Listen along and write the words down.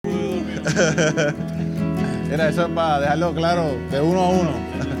Mira, eso es para dejarlo claro de uno a uno.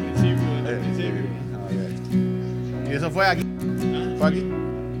 Del principio. Y eso fue aquí. Fue aquí.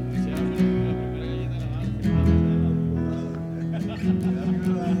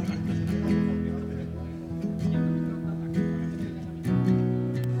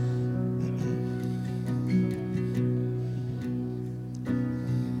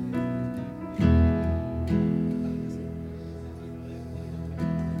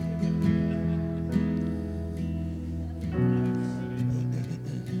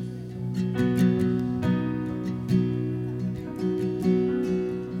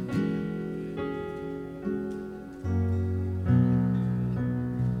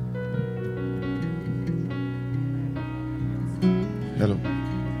 Hello.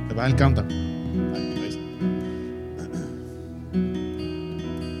 Te vas el countdown.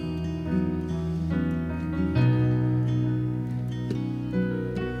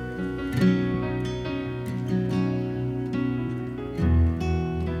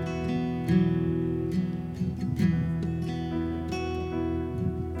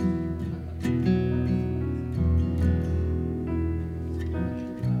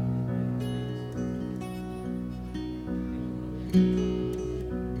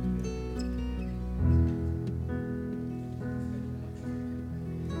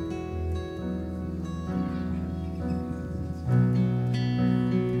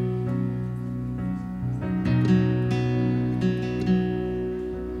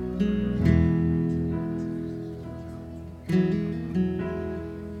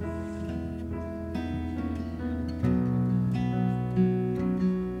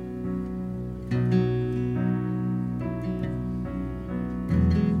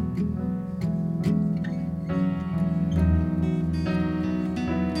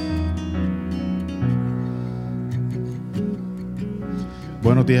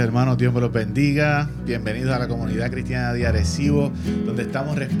 Buenos días, hermanos, Dios me los bendiga. Bienvenidos a la comunidad cristiana de Arecibo, donde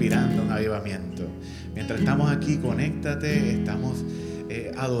estamos respirando un avivamiento. Mientras estamos aquí, conéctate, estamos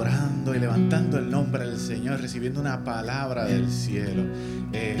adorando y levantando el nombre del Señor, recibiendo una palabra del cielo.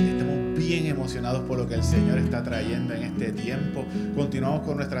 Estamos bien emocionados por lo que el Señor está trayendo en este tiempo. Continuamos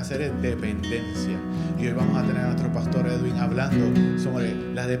con nuestra serie Dependencia. Y hoy vamos a tener a nuestro pastor Edwin hablando sobre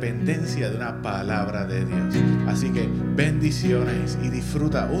la dependencia de una palabra de Dios. Así que bendiciones y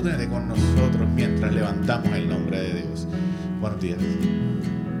disfruta, únete con nosotros mientras levantamos el nombre de Dios. Buenos días.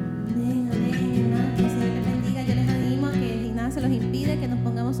 Amén, amén, hermanos, que el Señor les bendiga. Yo les animo a que nada se los impide, que nos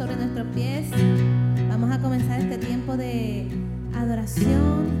pongamos sobre nuestros pies. Vamos a comenzar este tiempo de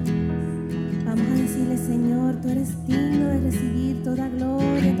adoración. Vamos a decirle: Señor, tú eres digno de recibir toda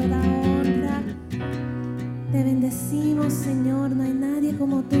gloria, toda honra. Te bendecimos, Señor, no hay nadie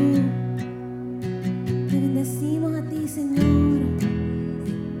como tú. Te bendecimos a ti, Señor.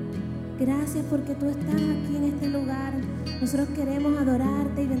 Gracias porque tú estás aquí en este lugar. Nosotros queremos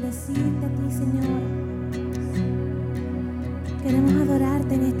adorarte y bendecirte a ti, Señor. Queremos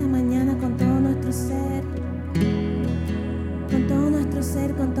adorarte en esta mañana con todo nuestro ser. Con todo nuestro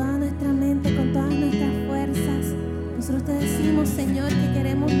ser, con toda nuestra mente, con todas nuestras fuerzas. Nosotros te decimos, Señor, que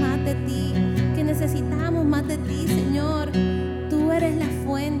queremos más de ti, que necesitamos más de ti, Señor. Tú eres la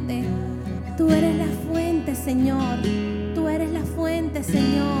fuente. Tú eres la fuente, Señor. Tú eres la fuente,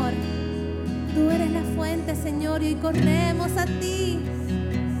 Señor. Tú eres la fuente, Señor, y hoy corremos a ti.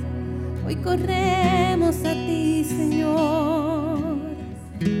 Hoy corremos a ti, Señor.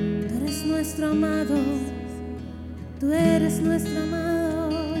 Tú eres nuestro amado. Tú eres nuestro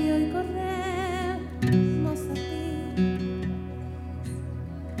amado y hoy corremos a ti.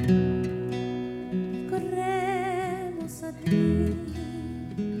 Corremos a ti.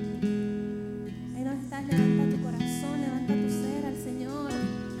 Ahí donde estás, levanta tu corazón, levanta tu ser al Señor.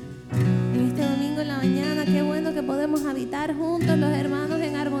 En este domingo en la mañana, qué bueno que podemos habitar juntos los hermanos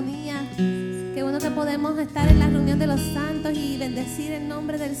en armonía. Qué bueno que podemos estar en la reunión de los santos y bendecir el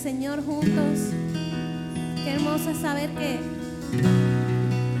nombre del Señor juntos. Qué hermoso es saber que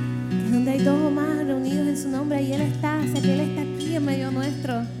donde hay dos o más reunidos en su nombre, ahí Él está, o sea que Él está aquí en medio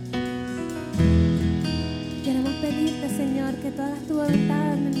nuestro. Queremos pedirte, Señor, que tú hagas tu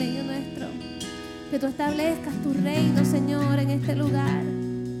voluntad en medio nuestro, que tú establezcas tu reino, Señor, en este lugar,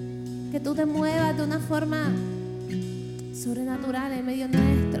 que tú te muevas de una forma sobrenatural en medio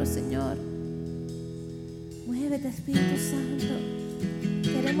nuestro, Señor. Muévete, Espíritu Santo.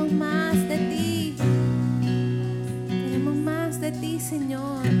 Queremos más de ti. Queremos más de ti,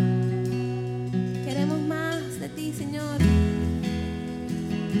 Señor. Queremos más de ti, Señor.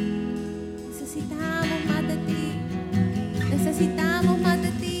 Necesitamos más de ti. Necesitamos más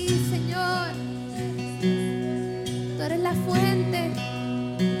de ti, Señor. Tú eres la fuente.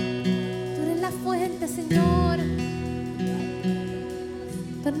 Señor.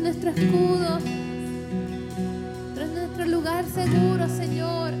 Tú eres nuestro escudo. Tú eres nuestro lugar seguro,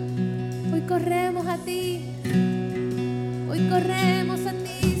 Señor. Hoy corremos a ti. Hoy corremos a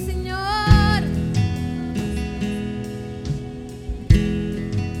ti, Señor.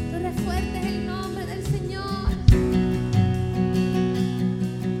 Tú eres fuerte en el nombre del Señor.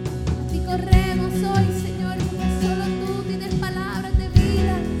 A ti corremos hoy, Señor, porque solo tú tienes palabras de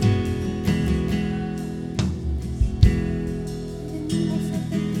vida. Venimos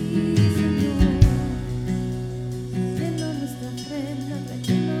ante ti, Señor, siendo nuestra ofrenda,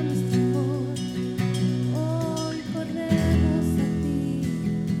 trayendo nuestro amor. Hoy corremos a ti.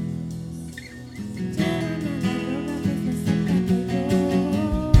 Llévame a la roca que es más alta que yo.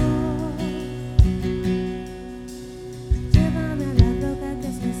 Llévame a la roca que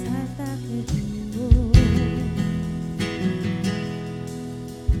es más alta que yo.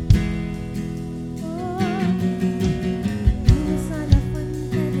 Venimos a la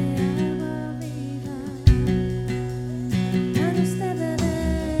fuente de agua viva. Danos de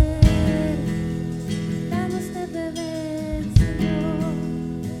beber, Señor.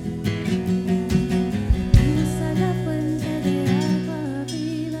 Venimos a la fuente de agua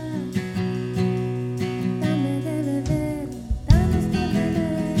viva. Dame de beber, danos de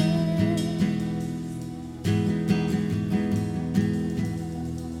beber.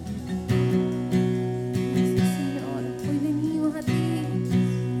 Gracias, Señor. Hoy venimos a ti.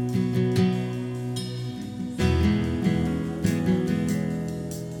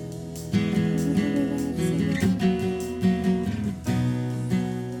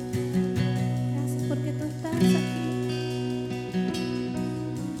 Gracias porque tú estás aquí.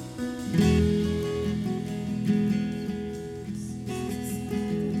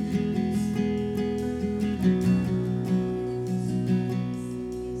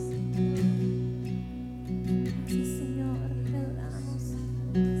 Gracias, Señor. Te adoramos.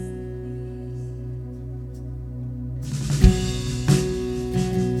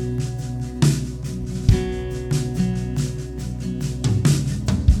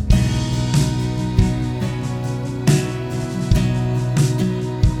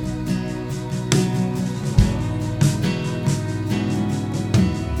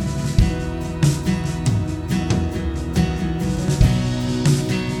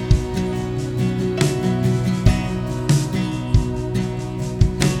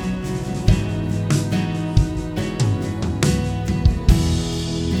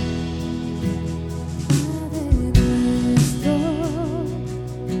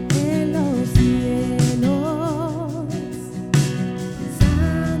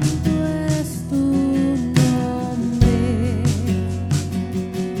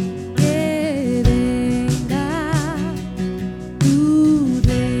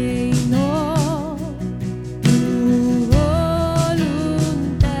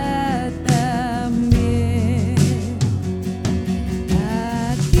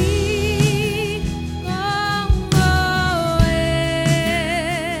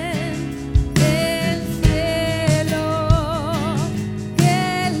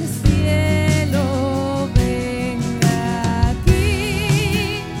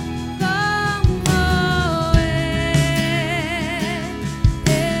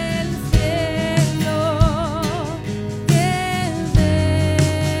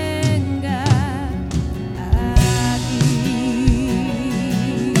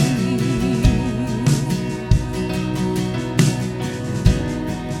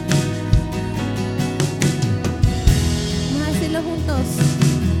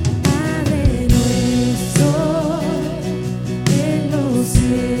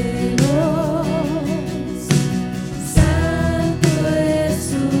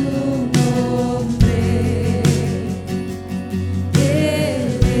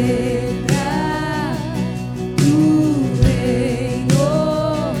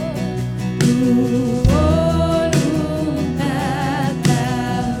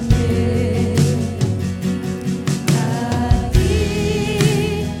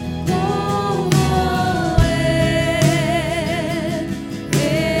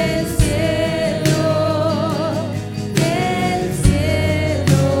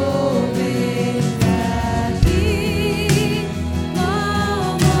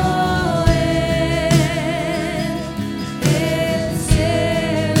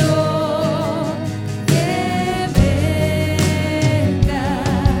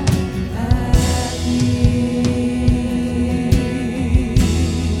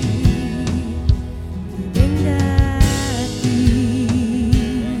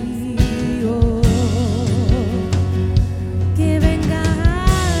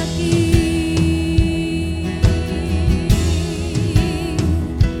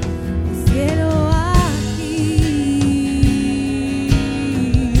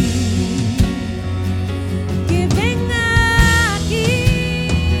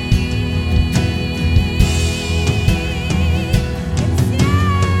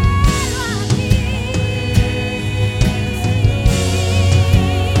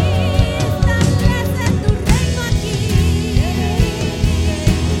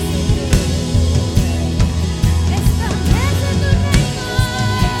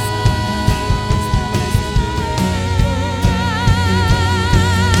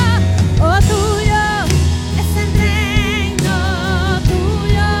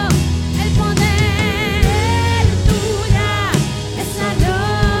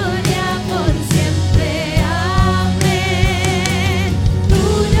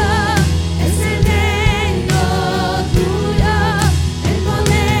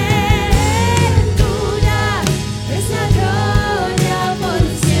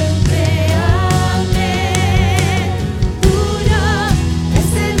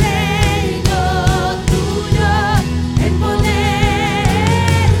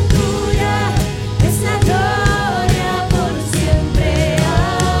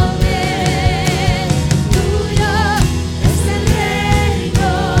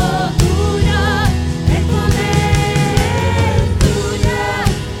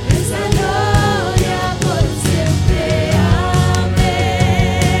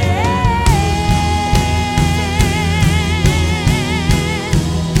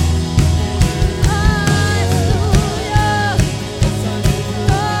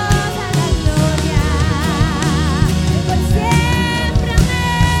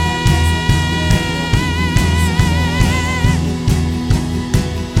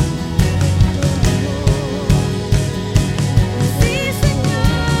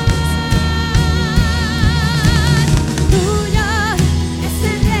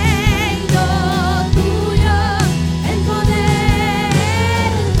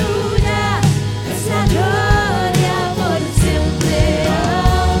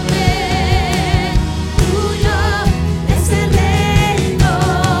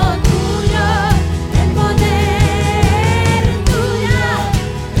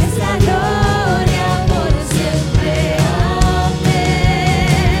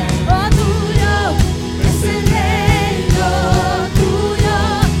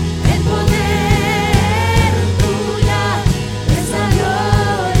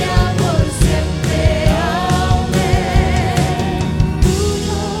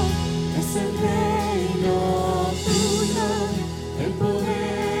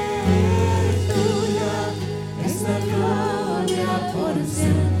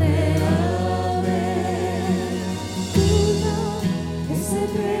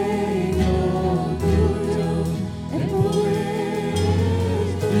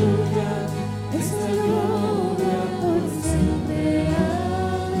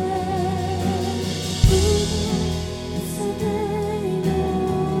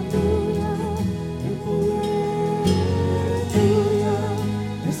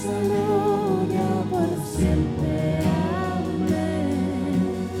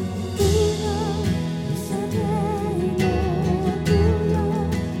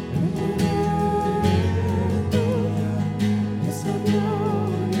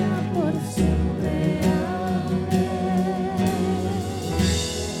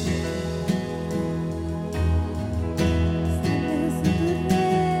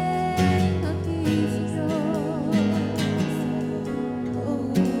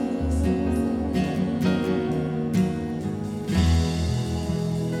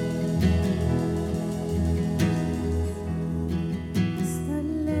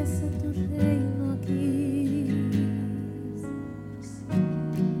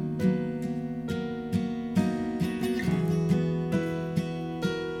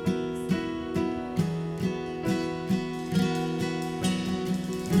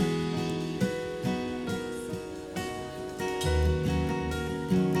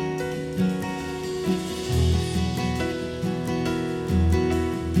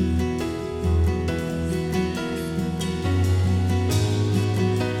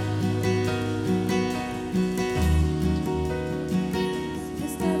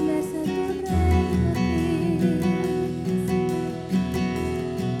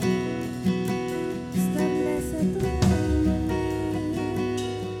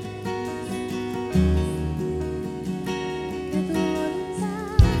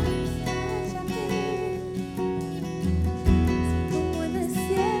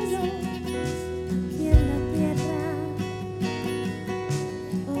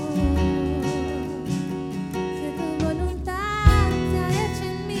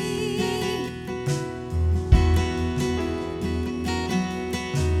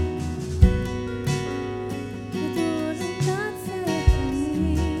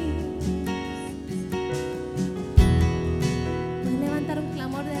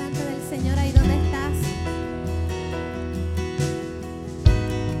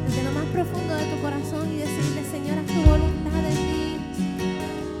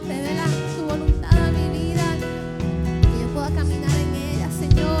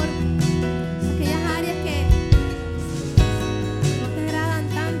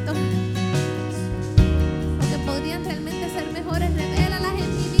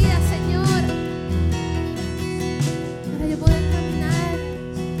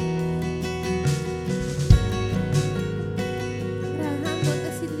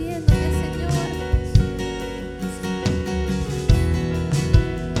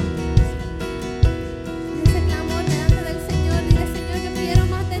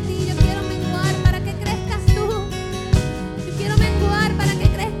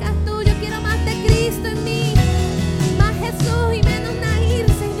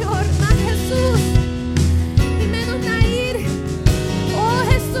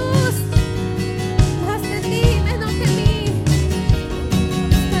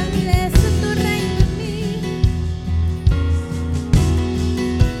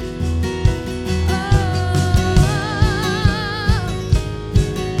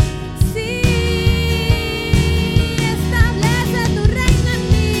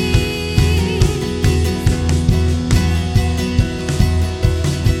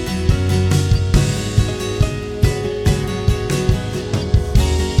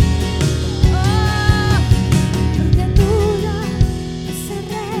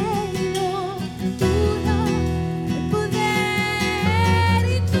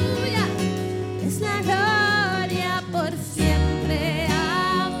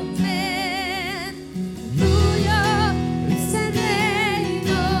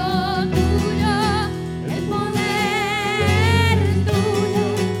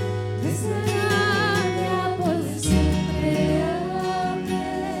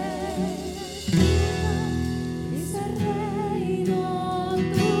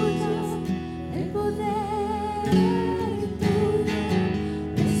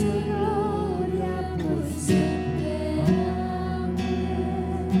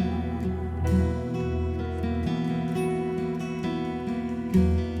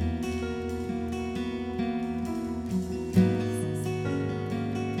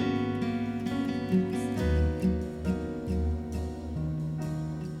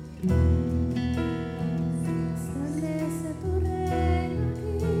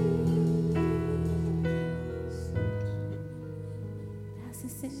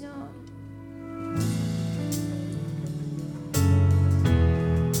 Señor.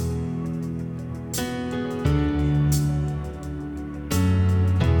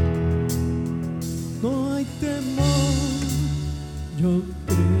 No hay temor, yo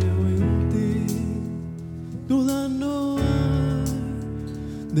creo en ti. Duda no hay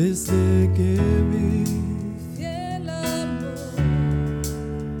desde que vi. Fiel amor,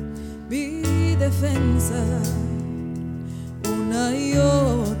 mi defensa, una y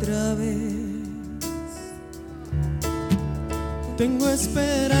otra vez. Tengo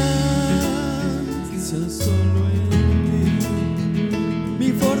esperanza solo en ti. Mi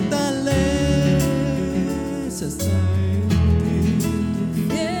fortaleza está en ti.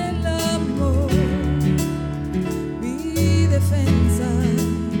 Fiel amor, mi defensa,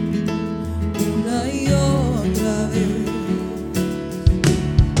 una y otra vez.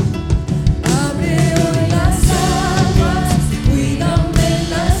 Abre hoy las aguas, cuídame en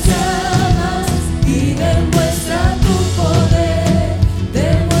las llamas y demuestra tu poder,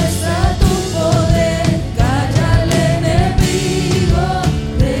 demuestra tu poder. Calla al enemigo,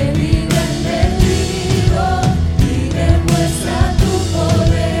 revive al perdido y demuestra tu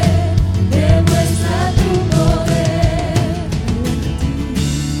poder, demuestra tu poder.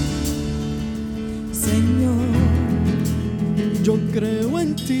 Señor, Yo creo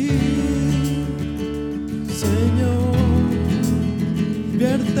en ti, Señor.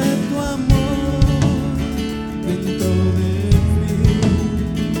 Vierte tu amor dentro de mí.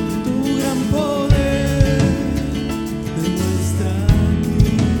 Tu gran poder demuestra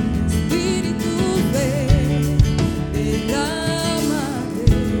aquí. Espíritu, ven, derrámate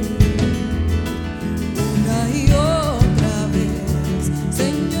una y otra vez,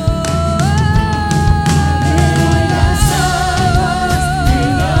 Señor. Abre las aguas,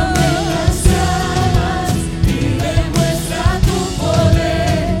 cuídame en las llamas y demuestra tu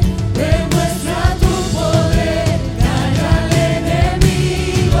poder, demuestra tu poder. Calla al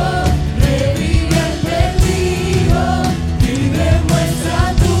enemigo, revive al perdido y demuestra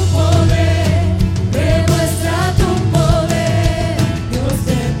tu poder, demuestra tu poder. Dios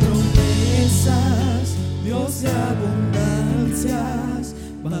de promesas, Dios de abundancias,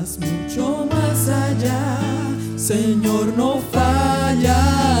 vas mucho más allá. Señor, no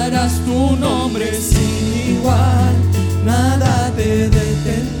fallarás, tu nombre es sin igual, nada te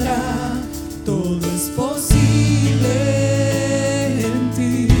detendrá, todo es posible en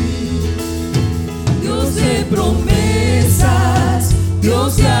ti. Dios de promesas,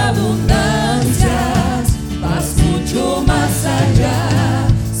 Dios de abundancias, vas mucho más allá.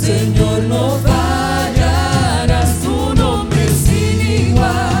 Señor, no fallarás, tu nombre es sin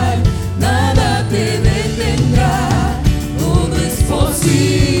igual, nada te detendrá, todo es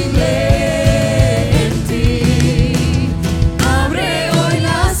posible en ti. Abre hoy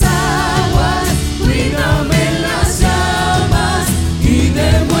las aguas, cuídame en las llamas y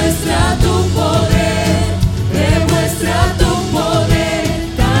demuestra tu poder, demuestra tu poder.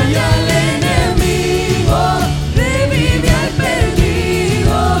 Calla al enemigo, revive al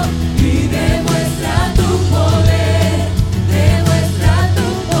perdido y demuestra tu poder, demuestra tu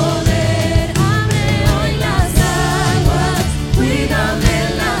poder. Abre hoy las aguas, cuídame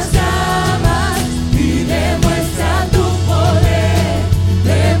en las llamas y demuestra tu poder,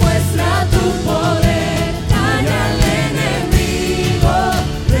 demuestra tu poder. Calla al enemigo,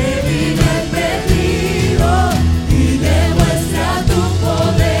 revive al perdido y demuestra tu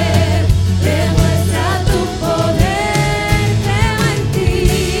poder, demuestra tu poder. Creo en ti,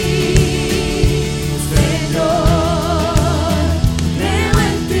 Señor, creo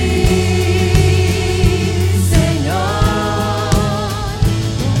en ti, Señor.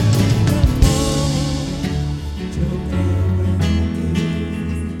 Yo creo en ti.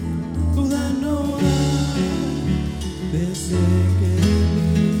 Duda no hay desde que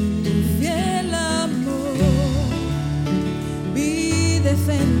vi. Fiel amor, mi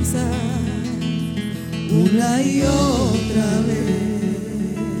defensa, una y otra vez.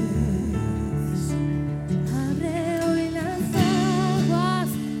 Abre hoy las aguas,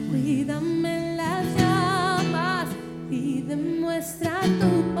 cuídame en las llamas y demuestra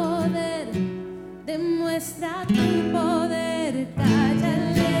tu poder, demuestra tu poder. Calla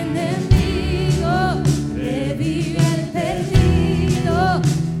al enemigo, revive al perdido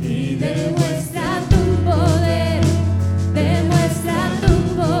y demuestra tu poder, demuestra tu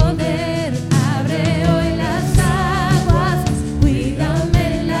poder. Abre hoy las aguas,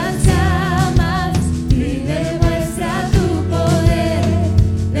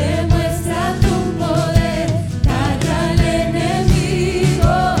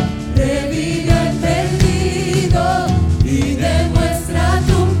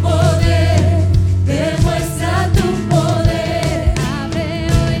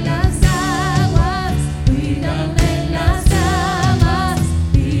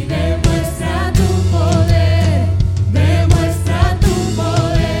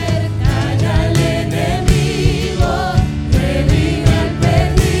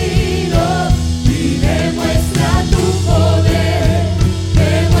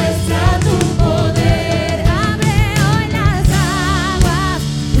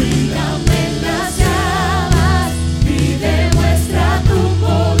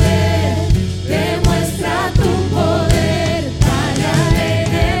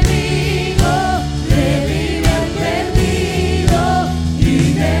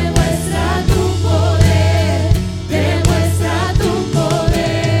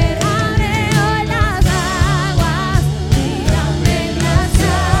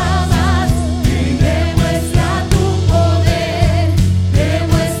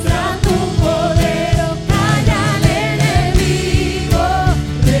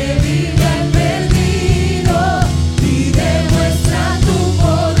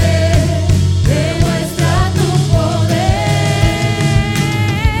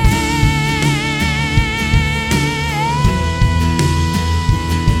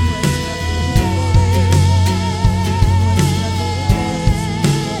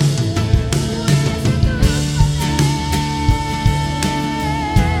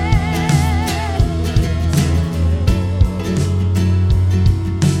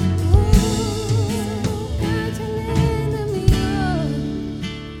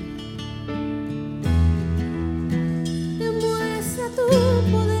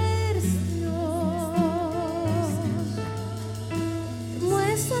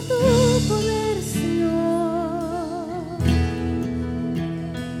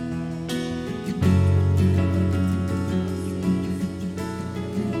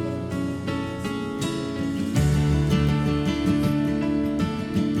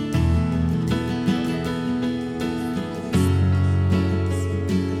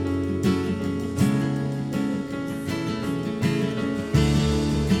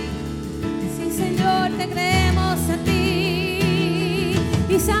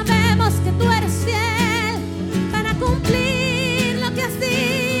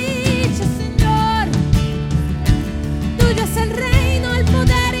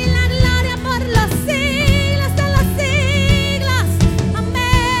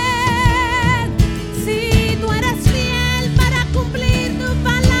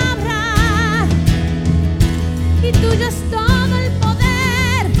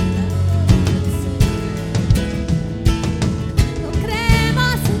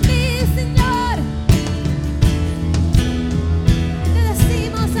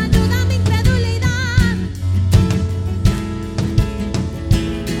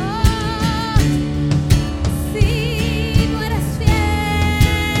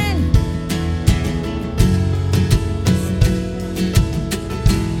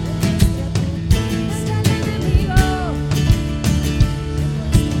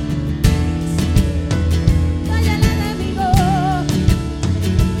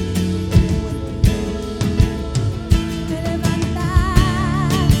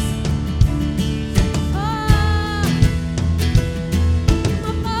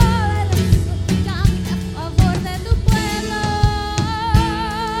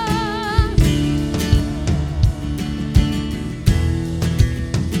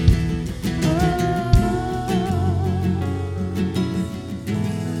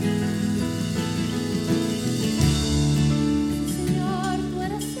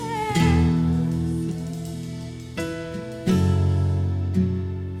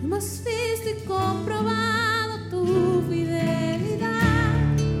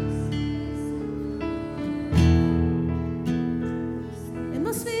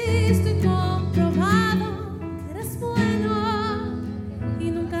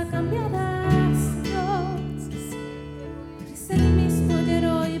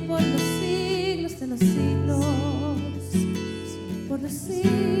 los siglos, por los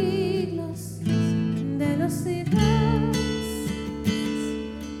siglos de los siglos.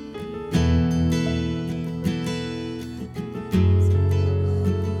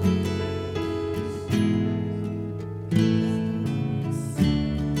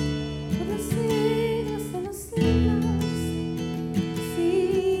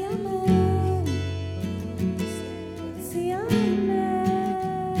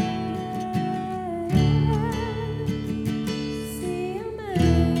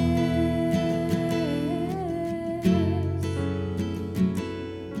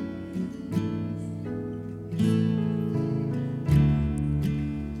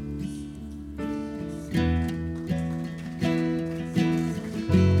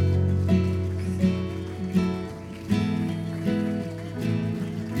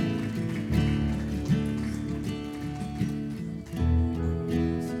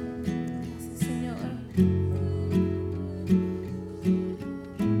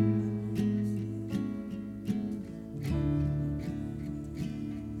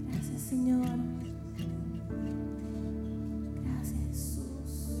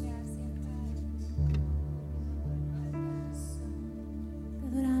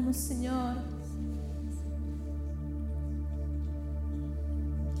 Señor.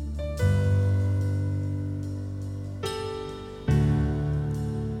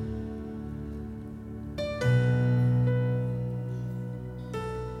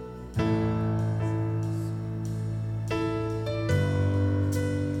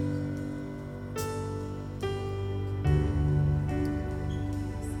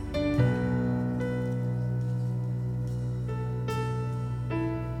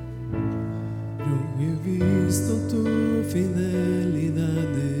 Visto tu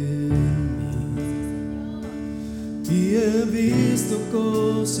fidelidad en mí y he visto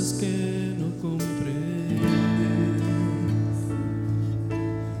cosas que no comprendes.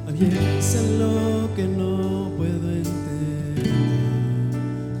 Alianza en lo que no puedo entender.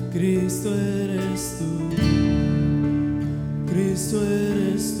 Cristo eres tú, Cristo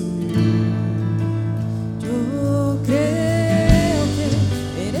eres tú. Yo creo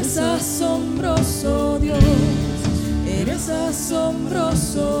que eres asombroso, Dios. Eres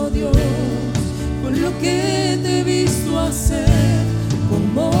asombroso, Dios, por lo que te he visto hacer.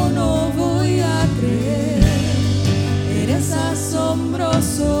 ¿Cómo no voy a creer? Eres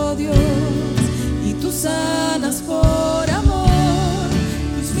asombroso, Dios, y tú sanas por amor.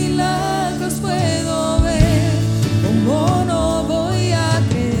 Tus milagros puedo ver. ¿Cómo no voy a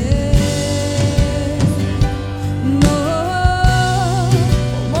creer? No,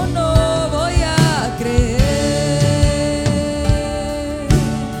 ¿cómo no voy a creer?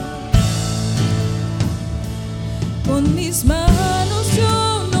 Con mis manos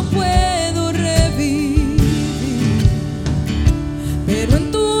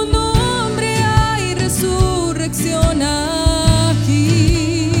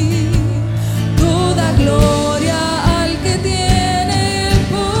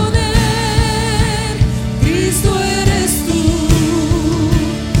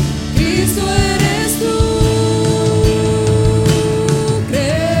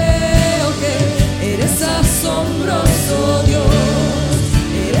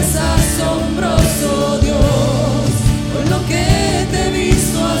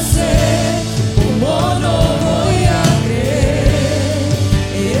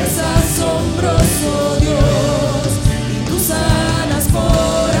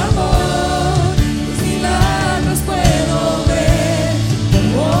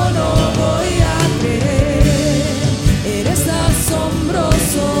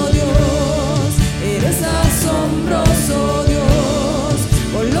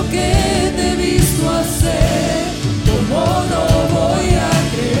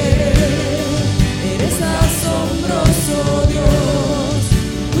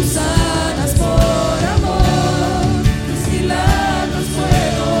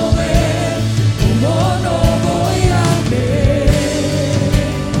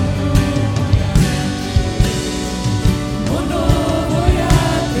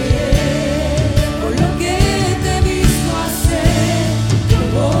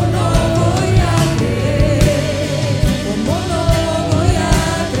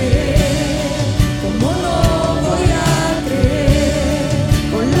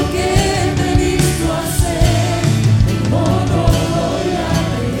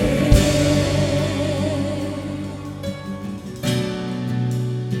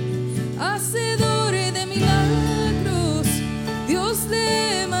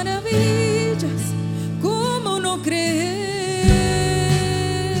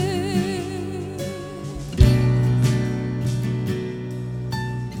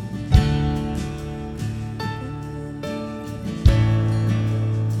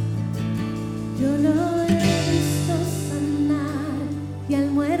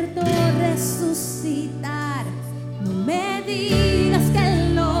muerto resucitar. No me digas que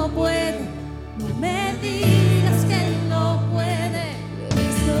Él no puede, no me digas que Él no puede.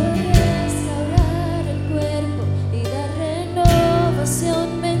 Cristo restaurar el cuerpo y dar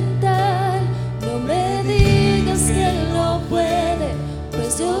renovación mental. No me digas que Él no puede,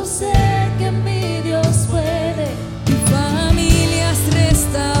 pues yo sé que mi Dios puede. Familias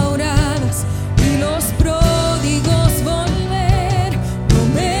restauradas y los pródigos volver. No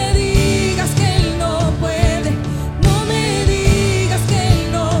me digas que Él no puede, no me digas que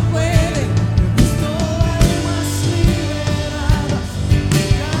Él no puede. He visto almas liberadas,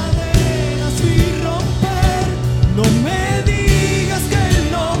 cadenas y romper. No me digas que Él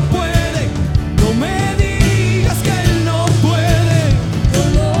no puede, no me digas que Él no puede. Yo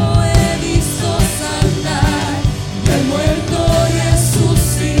lo he visto sanar y al muerto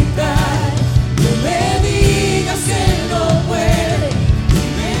resucitar. No me digas que Él no puede, no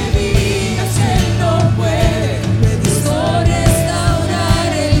me digas que Él no puede. He visto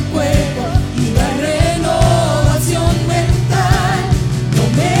restaurar el cuerpo y dar renovación mental. No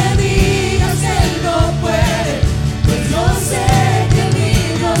me digas que Él no puede, pues yo sé que mi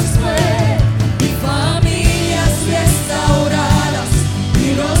Dios puede. Y familias restauradas y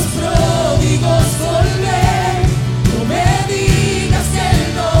los pródigos volver. No me digas que Él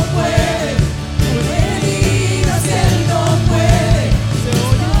no puede, no me digas que Él no puede.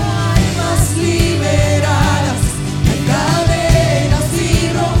 Hay almas liberadas, hay cadenas y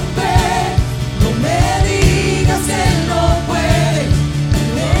romper. No me digas que Él no puede, no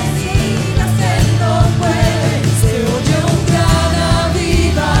me digas que Él no puede. Se oye un gran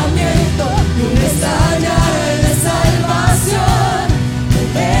avivamiento y un estallar de salvación. No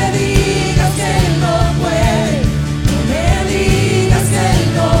me digas que Él no puede, no me digas que Él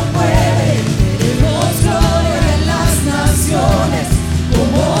no puede. Veremos gloria en las naciones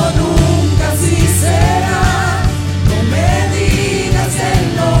como nunca así será. No me digas que Él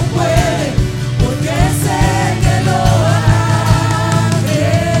no puede, porque sé que lo hará.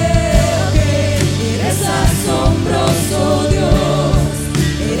 Creo que eres asombroso Dios,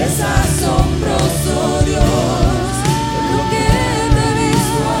 eres asombroso Dios. Por lo que te he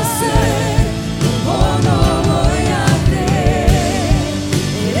visto hacer, ¿cómo no voy a creer?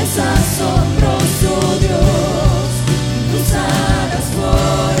 Eres asombroso Dios, tú sanas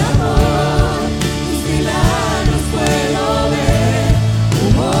por amor, tus milagros puedo ver.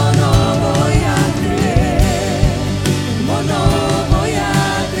 ¿Cómo no voy a creer? ¿Cómo no voy a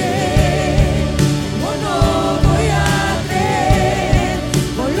creer? ¿Cómo no voy a creer?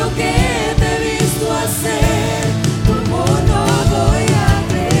 Por lo que te he visto hacer, ¿cómo no voy a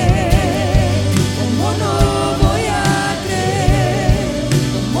creer? ¿Cómo no voy a creer?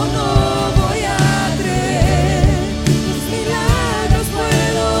 ¿Cómo no voy a creer? Tus milagros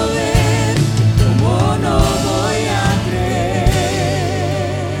puedo ver. ¿Cómo no voy a creer?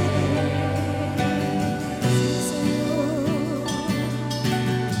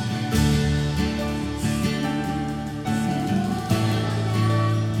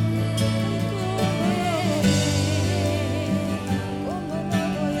 ¿Cómo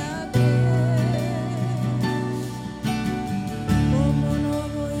no voy a creer? ¿Cómo no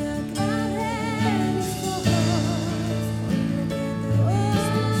voy a creer? Mis ojos, oh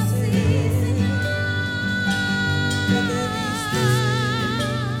sí, Señor.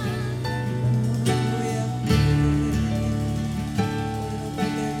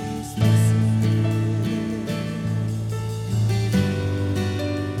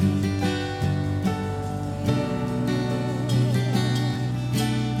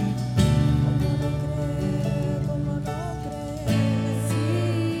 ¿Cómo no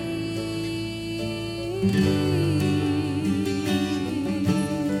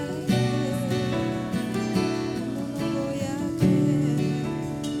voy a creer?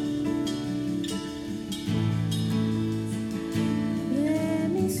 Abre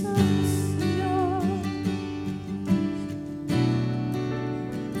mis ojos, Señor.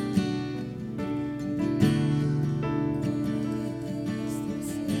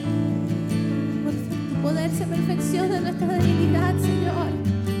 Tu poder se perfecciona en nuestra debilidad, Señor.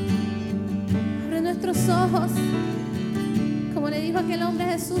 Abre nuestros ojos. Como le dijo aquel hombre a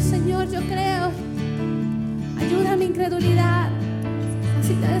Jesús, Señor, yo creo. Ayuda a mi incredulidad.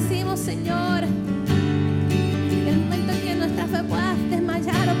 Así te decimos, Señor. En el momento en que nuestra fe pueda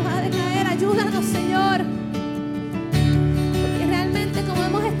desmayar o pueda decaer, ayúdanos, Señor. Porque realmente, como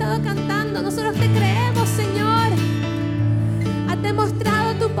hemos estado cantando, nosotros te creemos, Señor. Has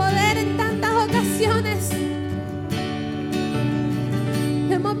demostrado tu poder en tantas ocasiones.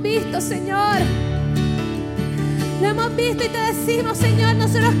 Lo hemos visto, Señor. Lo hemos visto y te decimos, Señor,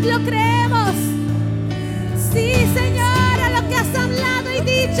 nosotros lo creemos. Sí, Señor, a lo que has hablado y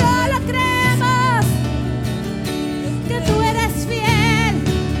dicho, lo creemos. Que tú eres fiel.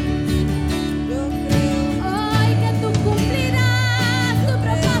 Hoy que tú cumplirás tu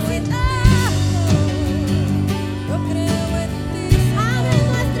propósito. Abre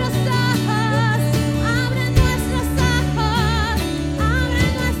nuestros ojos, abre nuestros ojos, abre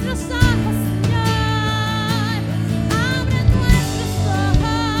nuestros ojos, Señor. Abre nuestros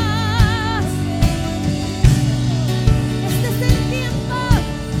ojos. Este es el tiempo.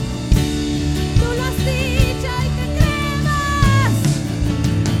 Tú lo has dicho y te creemos.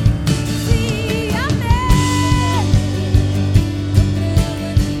 Sí, amén.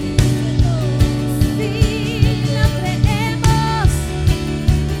 Sí, lo creemos.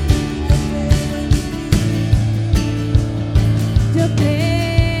 Yo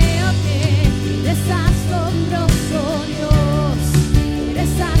creo que eres asombroso, Dios.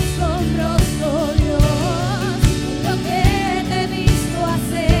 Eres asombroso, Dios. Lo que te he visto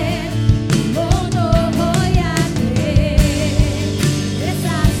hacer, no voy a creer. Eres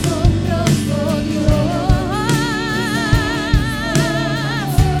asombroso, Dios.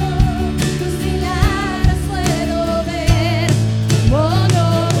 Tus milagros puedo ver, no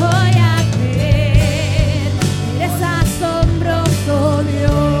voy a creer. Eres asombroso,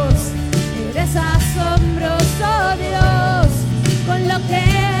 Dios. Eres asombroso, Dios. Con lo que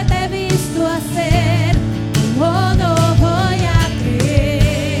te he visto hacer, no voy a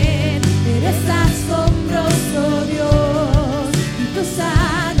creer. Eres asombroso, Dios. Y tú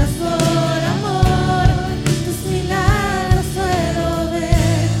sanas por amor. Tus milagros puedo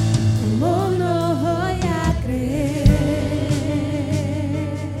ver, no voy a creer.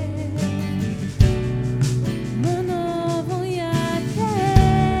 No voy a creer.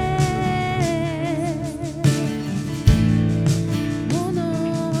 No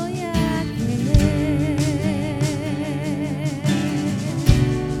voy a creer. No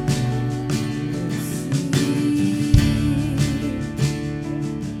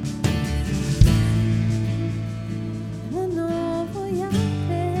voy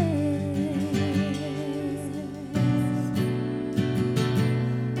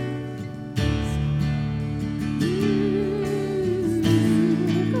a creer.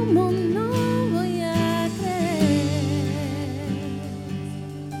 ¿Cómo no voy a creer?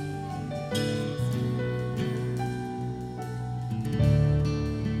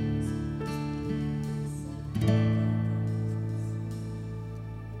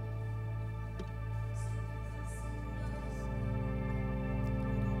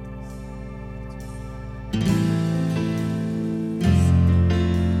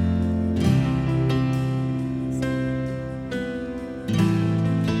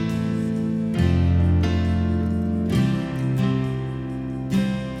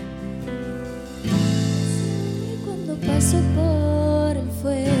 Y cuando paso por el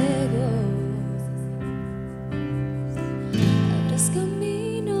fuego, abres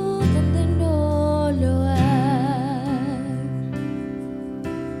camino donde no lo hay.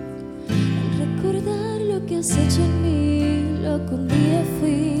 Al recordar lo que has hecho en mí, lo que un día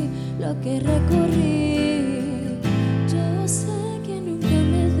fui, lo que recorrí, yo sé que nunca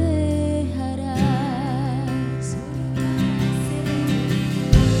me dejarás.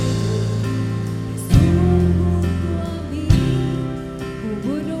 Estuvo junto a mí, hubo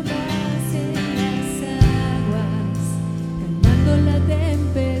uno más en las aguas, calmando la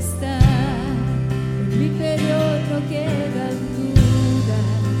tempestad. En mi interior no quedan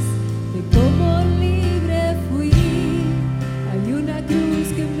dudas de cómo libre fui. Hay una cruz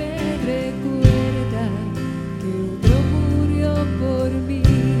que me recuerda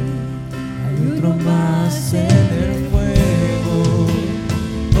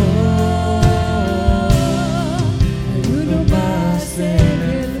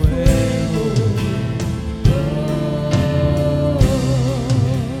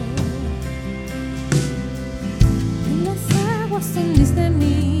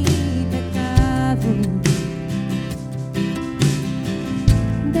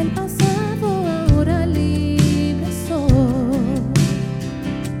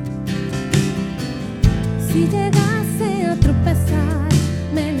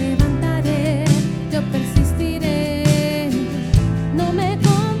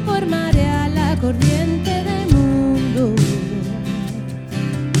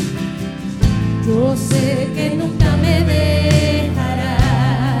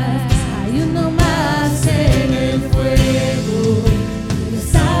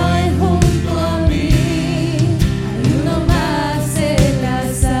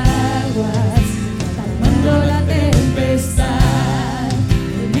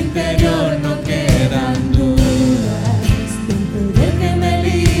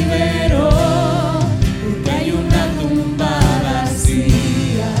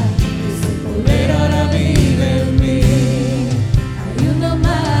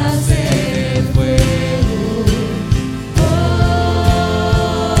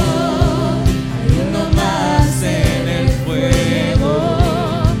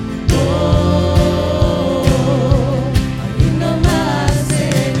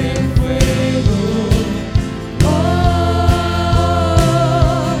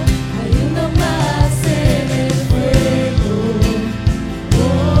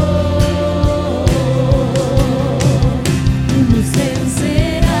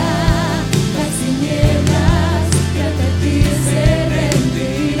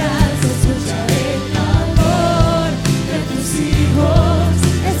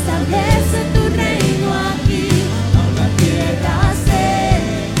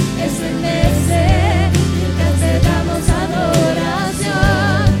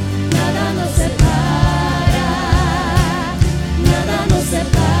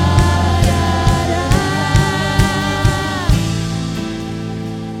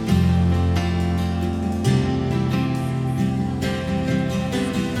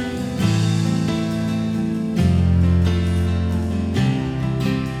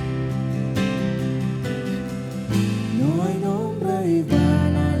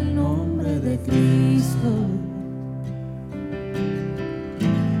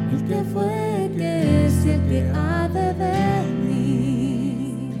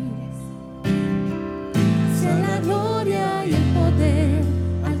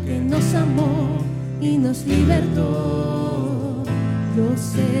amó y nos libertó. Yo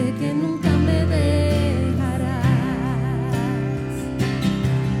sé que nunca me dejarás.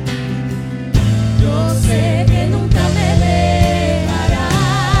 Yo sé que nunca me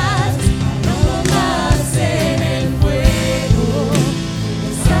dejarás. No más en el fuego,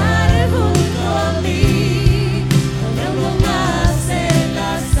 estar junto a mí. No más en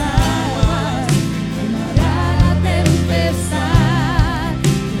las aguas, calmará la tempestad. En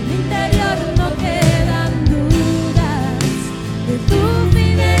mi interior no quedan dudas de tu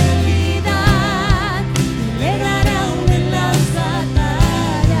fidelidad. Me alegraré aún en las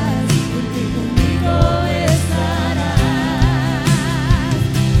batallas, porque conmigo estarás.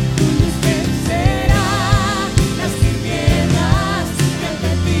 Tu luz vencerá las tinieblas, que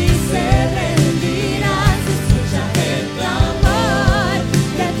ante ti se rendirán. Escucha el clamor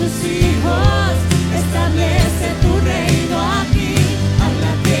de tus hijos, establece tu reino aquí. A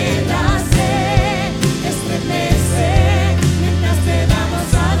la tierra se estremece mientras te damos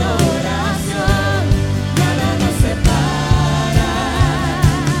adoración. Nada nos separa,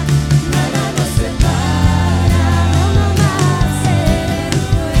 nada nos separa. No más el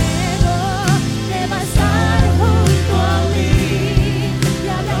fuego te va a estar junto a mí, y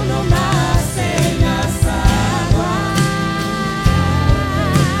habrá uno más en las aguas.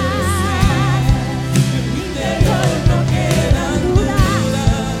 En mi interior no quedan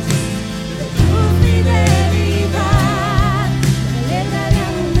dudas de tu fidelidad. Me alegraré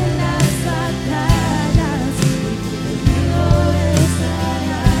aún en las batallas, porque conmigo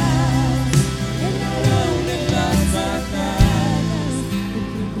estarás. Me alegraré aún en las batallas,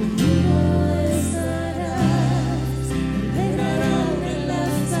 porque conmigo estarás. Me alegraré aún en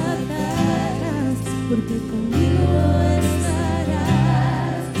las batallas, porque conmigo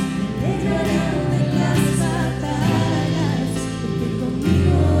estarás. Me alegraré aún en las batallas, porque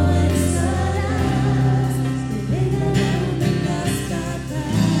conmigo estarás. Me alegraré aún en las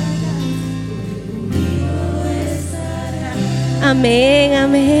batallas, porque conmigo estarás. Amén,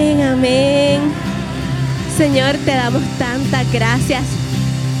 amén, amén. Señor, te damos tantas gracias.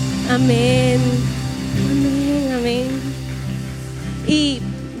 Amén, amén, amén. Y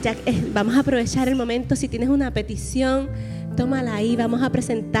ya vamos a aprovechar el momento. Si tienes una petición, tómala ahí. Vamos a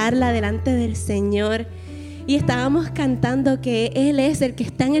presentarla delante del Señor. Y estábamos cantando que Él es el que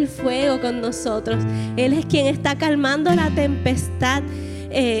está en el fuego con nosotros. Él es quien está calmando la tempestad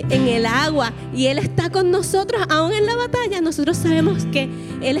en el agua. Y Él está con nosotros aún en la batalla. Nosotros sabemos que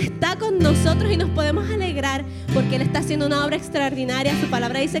Él está con nosotros y nos podemos alegrar porque Él está haciendo una obra extraordinaria. Su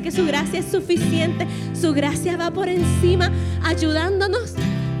palabra dice que su gracia es suficiente. Su gracia va por encima, ayudándonos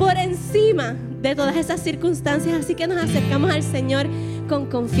por encima de todas esas circunstancias. Así que nos acercamos al Señor con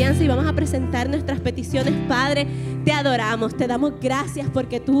confianza y vamos a presentar nuestras peticiones. Padre, te adoramos, te damos gracias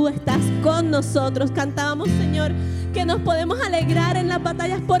porque tú estás con nosotros. Cantábamos, Señor, que nos podemos alegrar en las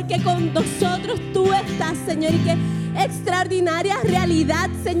batallas porque con nosotros tú estás, Señor, y que extraordinaria realidad,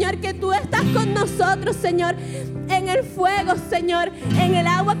 Señor, que tú estás con nosotros, Señor, en el fuego, Señor, en el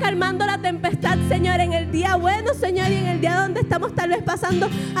agua calmando la tempestad, Señor, en el día bueno, Señor, y en el día donde estamos tal vez pasando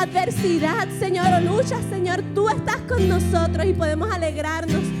adversidad, Señor, o lucha, Señor, tú estás con nosotros y podemos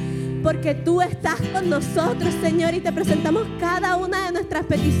alegrarnos porque tú estás con nosotros, Señor, y te presentamos cada una de nuestras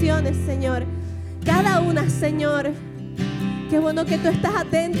peticiones, Señor, cada una, Señor. Qué bueno que tú estás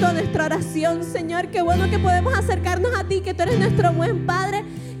atento a nuestra oración, Señor. Qué bueno que podemos acercarnos a ti, que tú eres nuestro buen Padre,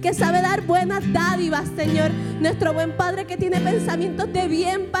 que sabe dar buenas dádivas, Señor. Nuestro buen Padre que tiene pensamientos de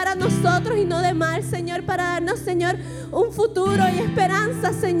bien para nosotros y no de mal, Señor, para darnos, Señor, un futuro y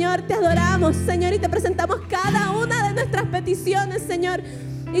esperanza, Señor. Te adoramos, Señor, y te presentamos cada una de nuestras peticiones, Señor.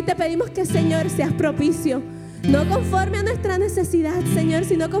 Y te pedimos que, Señor, seas propicio. No conforme a nuestra necesidad, Señor,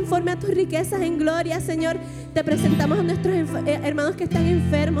 sino conforme a tus riquezas en gloria, Señor. Te presentamos a nuestros hermanos que están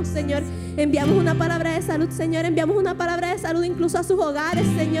enfermos, Señor. Enviamos una palabra de salud, Señor. Enviamos una palabra de salud incluso a sus hogares,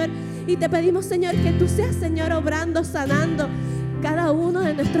 Señor. Y te pedimos, Señor, que tú seas, Señor, obrando, sanando cada uno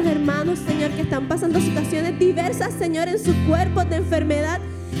de nuestros hermanos, Señor, que están pasando situaciones diversas, Señor, en sus cuerpos de enfermedad.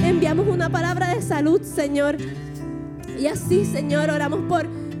 Enviamos una palabra de salud, Señor. Y así, Señor, oramos por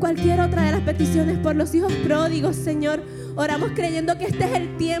cualquier otra de las peticiones, por los hijos pródigos, Señor. Oramos creyendo que este es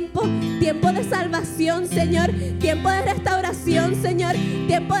el tiempo de salvación, Señor, tiempo de restauración, Señor,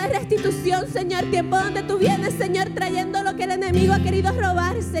 tiempo de restitución, Señor, tiempo donde tú vienes, Señor, trayendo lo que el enemigo ha querido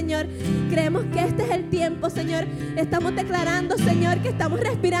robar, Señor. Creemos que este es el tiempo, Señor. Estamos declarando, Señor, que estamos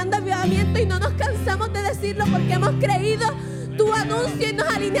respirando avivamiento y no nos cansamos de decirlo porque hemos creído tu anuncio y nos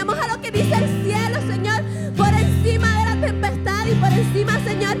alineamos a lo que dice el cielo, Señor, por encima de la tempestad y por encima,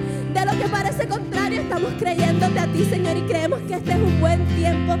 Señor, de lo que parece contrario, estamos creyéndote a ti, Señor, y creemos que este es un buen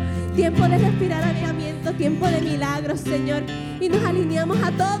tiempo, tiempo de respirar avivamiento, tiempo de milagros, Señor, y nos alineamos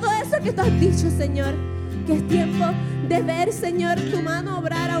a todo eso que tú has dicho, Señor, que es tiempo de ver, Señor, tu mano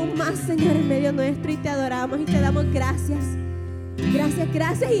obrar aún más, Señor, en medio nuestro, y te adoramos y te damos gracias. Gracias,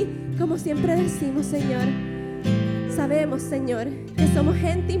 gracias, y como siempre decimos, Señor, sabemos, Señor, que somos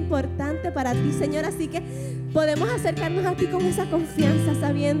gente importante para ti, Señor, así que podemos acercarnos a ti con esa confianza,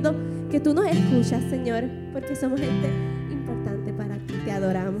 sabiendo que tú nos escuchas, Señor, porque somos gente importante para ti. Te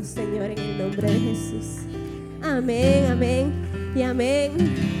adoramos, Señor, en el nombre de Jesús. Amén, amén y amén.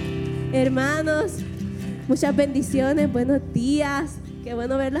 Hermanos, muchas bendiciones, buenos días, qué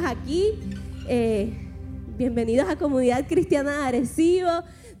bueno verlos aquí. Bienvenidos a Comunidad Cristiana de Arecibo,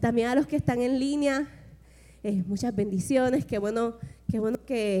 también a los que están en línea. Muchas bendiciones, qué bueno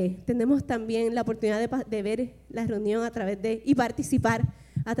que tenemos también la oportunidad de ver la reunión y participar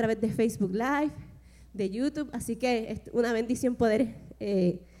a través de Facebook Live, de YouTube, así que es una bendición poder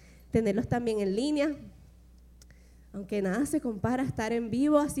tenerlos también en línea, aunque nada se compara a estar en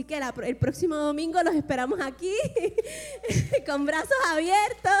vivo, así que el próximo domingo los esperamos aquí con brazos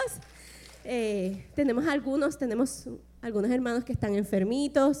abiertos. Tenemos algunos hermanos que están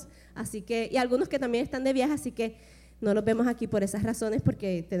enfermitos, así que, y algunos que también están de viaje, así que no los vemos aquí por esas razones,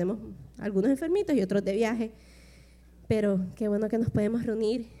 porque tenemos algunos enfermitos y otros de viaje, pero qué bueno que nos podemos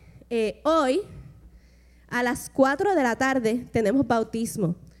reunir. Hoy, a las 4 de la tarde, tenemos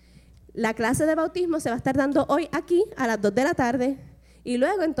bautismo. La clase de bautismo se va a estar dando hoy aquí a las 2 de la tarde, y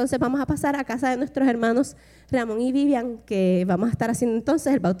luego entonces vamos a pasar a casa de nuestros hermanos Ramón y Vivian, que vamos a estar haciendo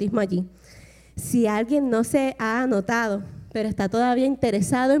entonces el bautismo allí. Si alguien no se ha anotado, pero está todavía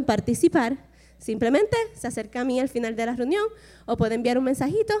interesado en participar, simplemente se acerca a mí al final de la reunión o puede enviar un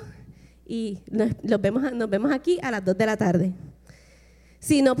mensajito y nos vemos aquí a las 2 de la tarde.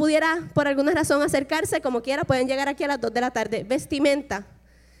 Si no pudiera por alguna razón acercarse, como quiera, pueden llegar aquí a las 2 de la tarde. Vestimenta,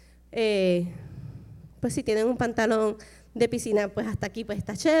 pues si tienen un pantalón de piscina, pues hasta aquí pues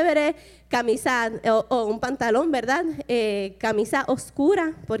está chévere, camisa o un pantalón, ¿verdad? Camisa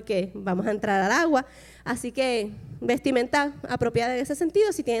oscura, porque vamos a entrar al agua, así que vestimenta apropiada en ese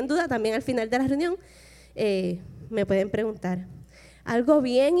sentido. Si tienen duda, también al final de la reunión me pueden preguntar. Algo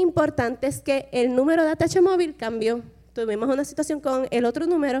bien importante es que el número de ATH móvil cambió. Tuvimos una situación con el otro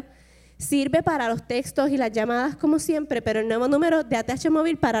número. Sirve para los textos y las llamadas como siempre, pero el nuevo número de ATH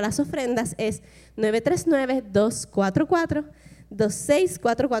móvil para las ofrendas es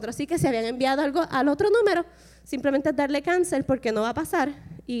 939-244-2644. Así que si habían enviado algo al otro número, simplemente darle cancel porque no va a pasar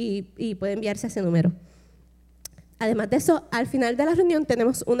y puede enviarse a ese número. Además de eso, al final de la reunión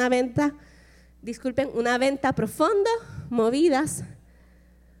tenemos una venta profundo, movidas.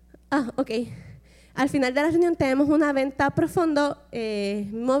 Al final de la reunión tenemos una venta profundo,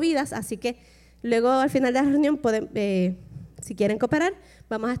 movidas, así que luego al final de la reunión si quieren cooperar,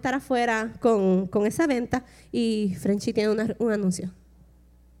 vamos a estar afuera con esa venta, y Frenchy tiene un anuncio.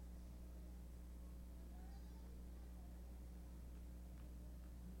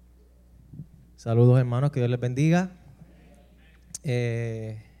 Saludos, hermanos, que Dios les bendiga.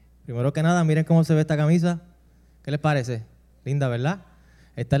 Primero que nada, miren cómo se ve esta camisa. ¿Qué les parece? Linda, ¿verdad?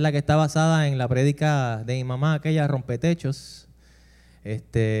 Esta es la que está basada en la prédica de mi mamá, aquella rompetechos.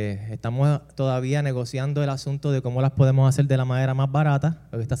 Estamos todavía negociando el asunto de cómo las podemos hacer de la manera más barata,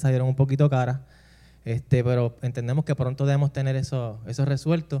 porque estas salieron un poquito caras, pero entendemos que pronto debemos tener eso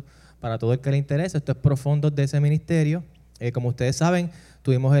resuelto para todo el que le interese. Esto es por fondos de ese ministerio. Como ustedes saben,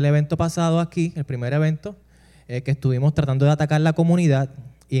 tuvimos el evento pasado aquí, el primer evento, que estuvimos tratando de atacar la comunidad,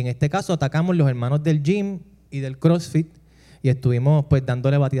 y en este caso atacamos los hermanos del gym y del CrossFit, y estuvimos pues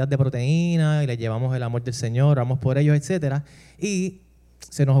dándole batidas de proteína y les llevamos el amor del Señor, oramos por ellos, etcétera. Y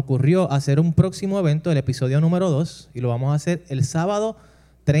se nos ocurrió hacer un próximo evento, el episodio número 2, y lo vamos a hacer el sábado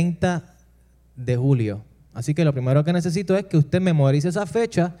 30 de julio. Así que lo primero que necesito es que usted memorice esa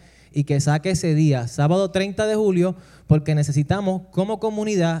fecha y que saque ese día, sábado 30 de julio, porque necesitamos como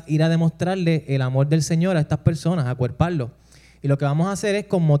comunidad ir a demostrarle el amor del Señor a estas personas, a acuerparlo. Y lo que vamos a hacer es,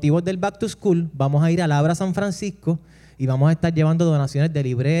 con motivos del Back to School, vamos a ir a Palabra San Francisco y vamos a estar llevando donaciones de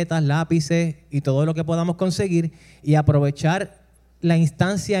libretas, lápices y todo lo que podamos conseguir, y aprovechar la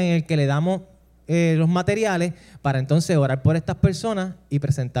instancia en la que le damos los materiales para entonces orar por estas personas y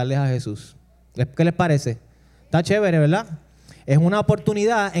presentarles a Jesús. ¿Qué les parece? Está chévere, ¿verdad? Es una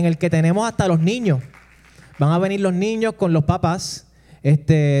oportunidad en la que tenemos hasta los niños. Van a venir los niños con los papás,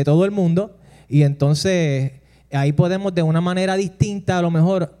 todo el mundo, y entonces ahí podemos de una manera distinta a lo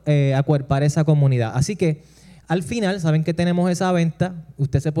mejor acuerpar esa comunidad. Así que al final, saben que tenemos esa venta.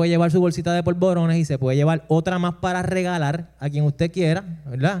 Usted se puede llevar su bolsita de polvorones y se puede llevar otra más para regalar a quien usted quiera,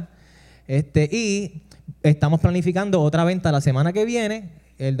 ¿verdad? Y estamos planificando otra venta la semana que viene,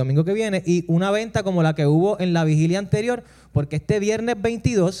 el domingo que viene, y una venta como la que hubo en la vigilia anterior, porque este viernes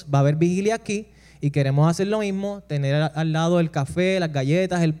 22 va a haber vigilia aquí y queremos hacer lo mismo, tener al lado el café, las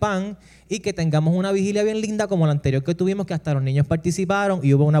galletas, el pan, y que tengamos una vigilia bien linda como la anterior que tuvimos, que hasta los niños participaron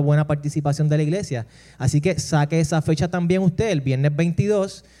y hubo una buena participación de la iglesia. Así que saque esa fecha también usted, el viernes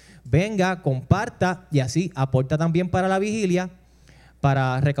 22, venga, comparta y así aporta también para la vigilia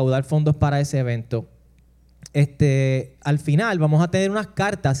para recaudar fondos para ese evento. Al final vamos a tener unas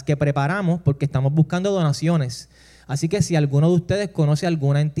cartas que preparamos porque estamos buscando donaciones. Así que si alguno de ustedes conoce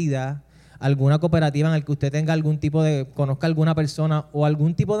alguna entidad, alguna cooperativa en la que usted tenga conozca alguna persona o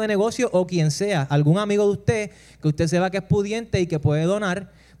algún tipo de negocio o quien sea, algún amigo de usted que usted sepa que es pudiente y que puede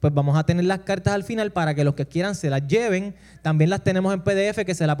donar, pues vamos a tener las cartas al final para que los que quieran se las lleven. También las tenemos en PDF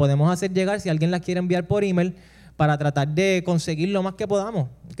que se las podemos hacer llegar si alguien las quiere enviar por email para tratar de conseguir lo más que podamos,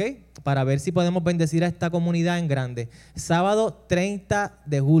 ¿ok? Para ver si podemos bendecir a esta comunidad en grande. Sábado 30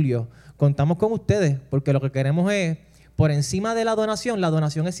 de julio. Contamos con ustedes porque lo que queremos es, por encima de la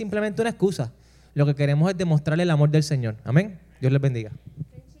donación es simplemente una excusa. Lo que queremos es demostrarle el amor del Señor. Amén. Dios les bendiga. ¿El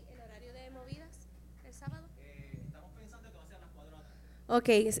horario de movidas el sábado? Estamos pensando que va a ser a las 4 de la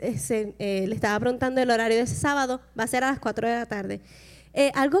tarde. Le estaba preguntando el horario de ese sábado, va a ser a las 4 de la tarde.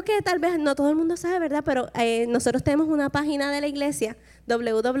 Algo que tal vez no todo el mundo sabe, ¿verdad? Pero nosotros tenemos una página de la iglesia,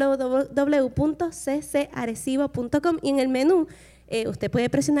 www.ccarecibo.com, y en el menú usted puede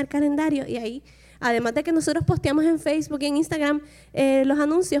presionar calendario y ahí, además de que nosotros posteamos en Facebook y en Instagram los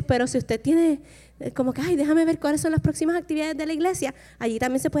anuncios, pero si usted tiene como que, déjame ver cuáles son las próximas actividades de la iglesia, allí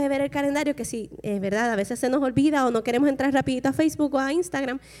también se puede ver el calendario, que si, verdad, a veces se nos olvida o no queremos entrar rapidito a Facebook o a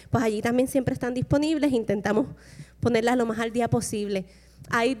Instagram, pues allí también siempre están disponibles. Intentamos ponerlas lo más al día posible.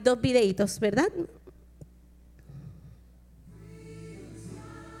 Hay 2 videitos, ¿verdad?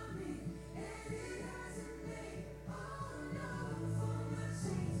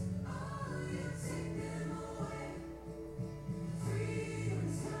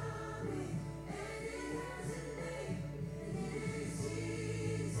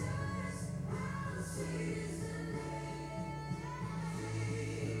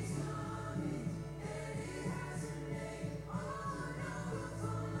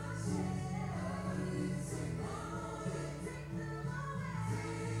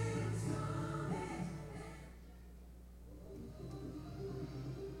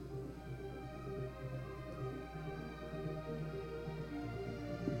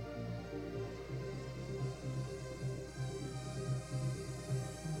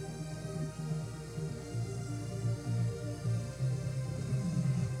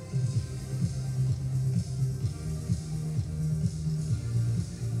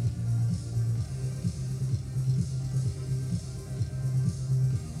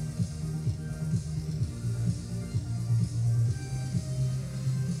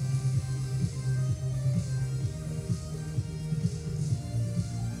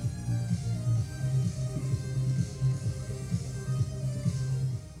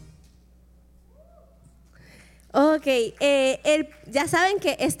 Ok, ya saben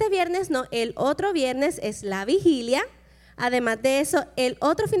que este viernes no, el otro viernes es la vigilia. Además de eso, el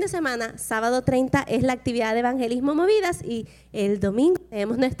otro fin de semana, sábado 30, es la actividad de evangelismo movidas, y el domingo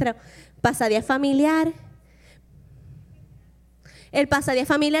tenemos nuestro pasadía familiar. El pasadía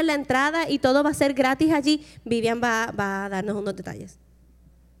familiar, la entrada y todo va a ser gratis allí. Vivian va a darnos unos detalles.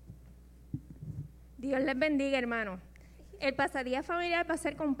 Dios les bendiga, hermano. El pasadía familiar va a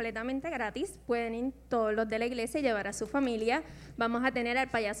ser completamente gratis. Pueden ir todos los de la iglesia y llevar a su familia. Vamos a tener al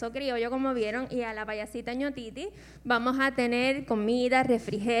payaso criollo, como vieron, y a la payasita ñotiti. Vamos a tener comida,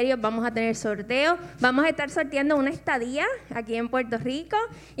 refrigerios, vamos a tener sorteos. Vamos a estar sorteando una estadía aquí en Puerto Rico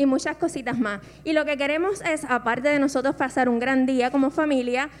y muchas cositas más. Y lo que queremos es, aparte de nosotros pasar un gran día como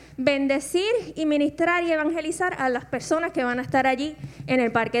familia, bendecir y ministrar y evangelizar a las personas que van a estar allí en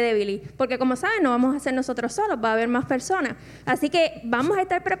el Parque de Billy. Porque como saben, no vamos a ser nosotros solos, va a haber más personas. Así que vamos a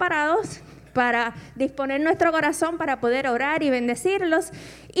estar preparados para disponer nuestro corazón para poder orar y bendecirlos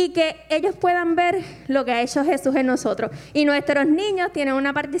y que ellos puedan ver lo que ha hecho Jesús en nosotros. Y nuestros niños tienen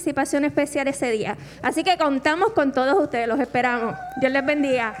una participación especial ese día. Así que contamos con todos ustedes, los esperamos. Dios les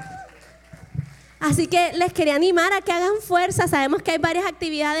bendiga. Así que les quería animar a que hagan fuerza. Sabemos que hay varias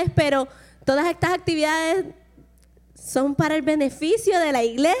actividades, pero todas estas actividades son para el beneficio de la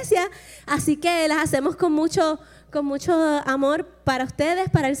iglesia. Así que las hacemos con mucho amor para ustedes,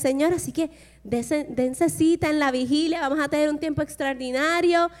 para el Señor. Así que dense cita en la vigilia, vamos a tener un tiempo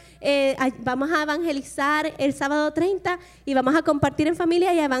extraordinario, vamos a evangelizar el sábado 30 y vamos a compartir en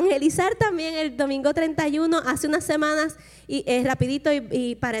familia y a evangelizar también el domingo 31. Hace unas semanas, y rapidito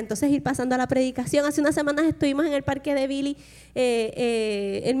y para entonces ir pasando a la predicación, hace unas semanas estuvimos en el Parque de Billy,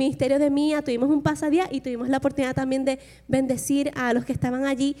 el ministerio de Mía, tuvimos un pasadía y tuvimos la oportunidad también de bendecir a los que estaban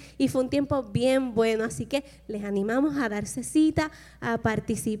allí y fue un tiempo bien bueno, así que les animamos a darse cita, a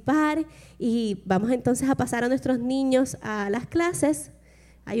participar y vamos entonces a pasar a nuestros niños a las clases.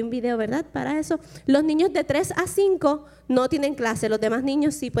 Hay un video, ¿verdad? Para eso. Los niños de 3 a 5 no tienen clase, los demás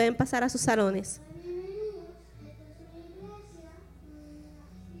niños sí pueden pasar a sus salones.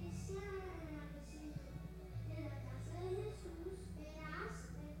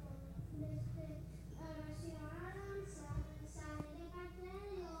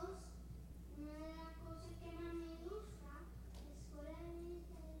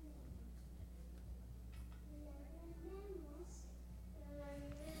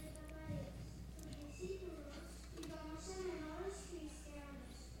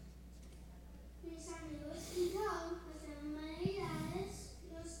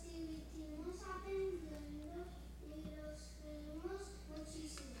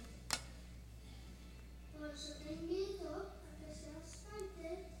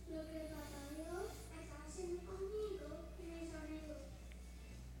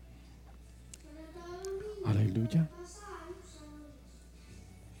 Aleluya.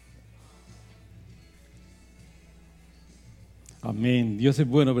 Amén. Dios es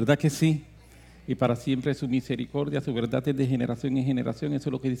bueno, ¿verdad que sí? Y para siempre su misericordia, su verdad es de generación en generación. Eso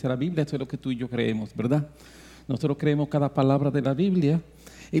es lo que dice la Biblia, eso es lo que tú y yo creemos, ¿verdad? Nosotros creemos cada palabra de la Biblia.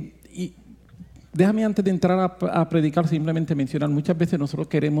 Y déjame antes de entrar a predicar simplemente mencionar, muchas veces nosotros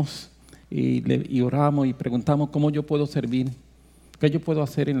queremos y oramos y preguntamos cómo yo puedo servir, qué yo puedo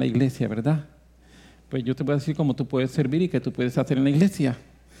hacer en la iglesia, ¿verdad? Pues yo te voy a decir cómo tú puedes servir y qué tú puedes hacer en la iglesia.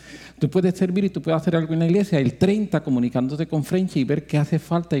 Tú puedes servir y tú puedes hacer algo en la iglesia el 30 comunicándote con French y ver qué hace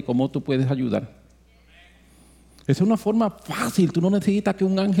falta y cómo tú puedes ayudar. Esa es una forma fácil. Tú no necesitas que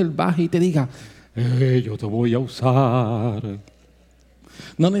un ángel baje y te diga, yo te voy a usar.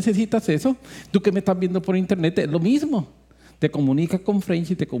 No necesitas eso. Tú que me estás viendo por internet es lo mismo. Te comunicas con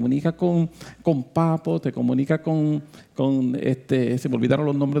French y te comunicas con Papo, te comunicas con se me olvidaron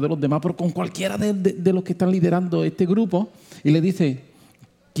los nombres de los demás, pero con cualquiera de los que están liderando este grupo y le dice,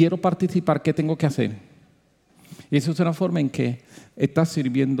 quiero participar, ¿qué tengo que hacer? Y eso es una forma en que estás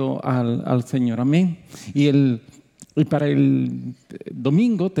sirviendo al Señor. Amén. Y para el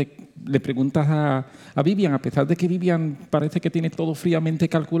domingo le preguntas a Vivian, a pesar de que Vivian parece que tiene todo fríamente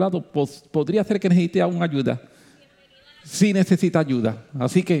calculado, pues podría ser que necesite aún ayuda. Sí necesita ayuda.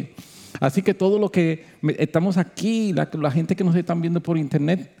 Así que todo lo que estamos aquí, la gente que nos están viendo por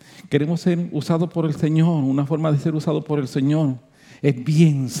internet, queremos ser usados por el Señor. Una forma de ser usado por el Señor es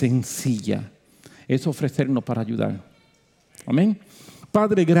bien sencilla. Es ofrecernos para ayudar. Amén.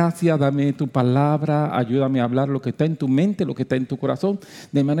 Padre, gracias, dame tu palabra, ayúdame a hablar lo que está en tu mente, lo que está en tu corazón,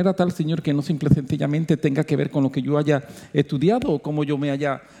 de manera tal, Señor, que no simple y sencillamente tenga que ver con lo que yo haya estudiado o cómo yo me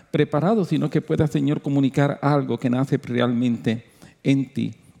haya preparado, sino que pueda, Señor, comunicar algo que nace realmente en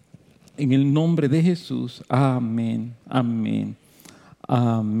ti. En el nombre de Jesús, amén, amén,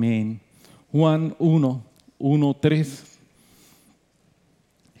 amén. Juan 1:3.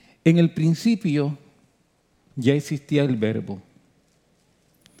 En el principio ya existía el Verbo.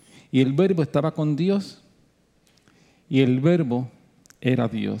 Y el Verbo estaba con Dios y el Verbo era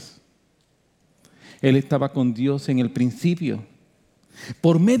Dios. Él estaba con Dios en el principio.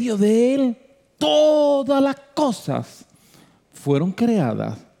 Por medio de Él, todas las cosas fueron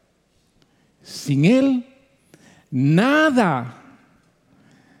creadas. Sin Él, nada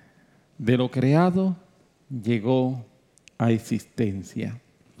de lo creado llegó a existencia.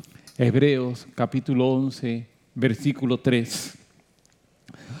 Hebreos capítulo 11, versículo 3.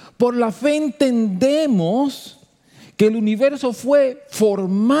 Por la fe entendemos que el universo fue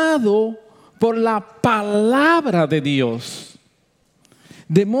formado por la palabra de Dios,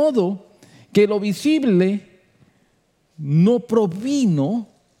 de modo que lo visible no provino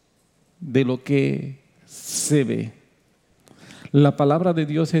de lo que se ve. La palabra de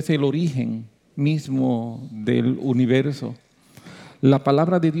Dios es el origen mismo del universo. La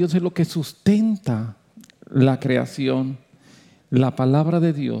palabra de Dios es lo que sustenta la creación. La palabra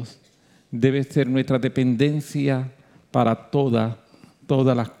de Dios debe ser nuestra dependencia para todas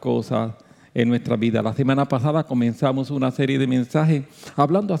las cosas en nuestra vida. La semana pasada comenzamos una serie de mensajes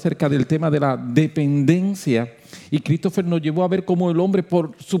hablando acerca del tema de la dependencia y Christopher nos llevó a ver cómo el hombre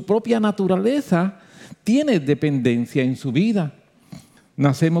por su propia naturaleza tiene dependencia en su vida.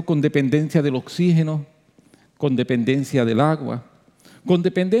 nacemos con dependencia del oxígeno, con dependencia del agua, con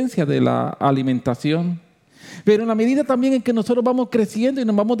dependencia de la alimentación. Pero en la medida también en que nosotros vamos creciendo y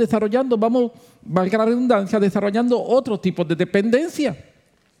nos vamos desarrollando, vamos, valga la redundancia, desarrollando otros tipos de dependencia.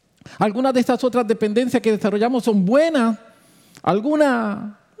 Algunas de estas otras dependencias que desarrollamos son buenas,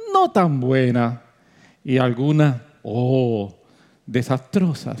 algunas no tan buenas y algunas,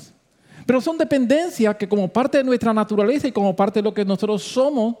 desastrosas. Pero son dependencias que como parte de nuestra naturaleza y como parte de lo que nosotros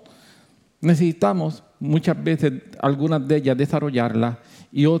somos, necesitamos muchas veces algunas de ellas desarrollarlas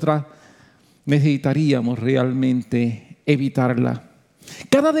y otras necesitaríamos realmente evitarla.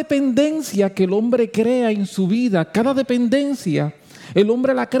 Cada dependencia que el hombre crea en su vida, cada dependencia, el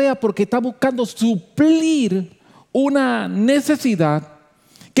hombre la crea porque está buscando suplir una necesidad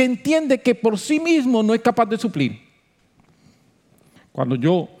que entiende que por sí mismo no es capaz de suplir. Cuando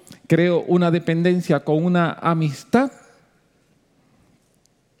yo creo una dependencia con una amistad,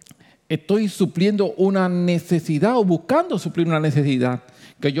 estoy supliendo una necesidad o buscando suplir una necesidad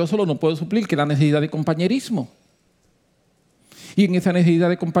que yo solo no puedo suplir, que es la necesidad de compañerismo. Y en esa necesidad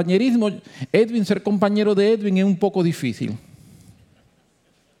de compañerismo, ser compañero de Edwin es un poco difícil.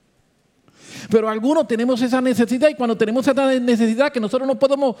 Pero algunos tenemos esa necesidad y cuando tenemos esa necesidad que nosotros no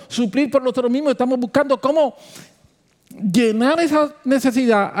podemos suplir por nosotros mismos, estamos buscando cómo llenar esa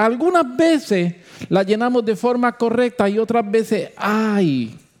necesidad. Algunas veces la llenamos de forma correcta y otras veces,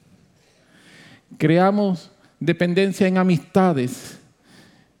 creamos dependencia en amistades.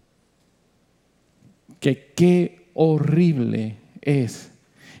 Que qué horrible es.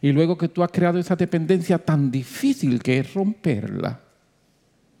 Y luego que tú has creado esa dependencia tan difícil que es romperla.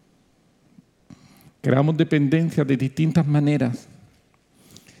 Creamos dependencia de distintas maneras.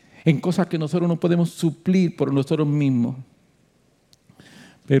 En cosas que nosotros no podemos suplir por nosotros mismos.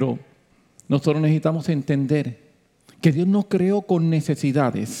 Pero nosotros necesitamos entender que Dios nos creó con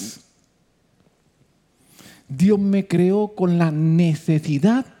necesidades. Dios me creó con la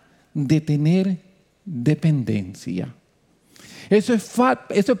necesidad de tener dependencia. Eso es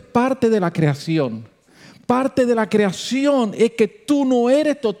parte de la creación. Parte de la creación es que tú no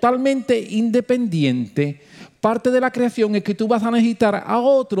eres totalmente independiente. Parte de la creación es que tú vas a necesitar a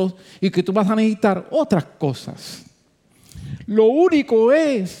otros y que tú vas a necesitar otras cosas. Lo único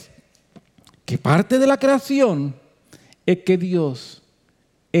es que parte de la creación es que Dios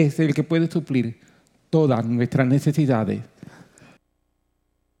es el que puede suplir todas nuestras necesidades.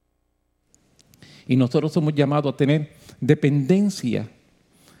 Y nosotros somos llamados a tener dependencia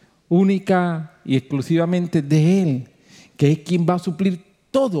única y exclusivamente de Él, que es quien va a suplir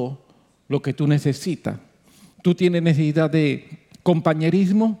todo lo que tú necesitas. Tú tienes necesidad de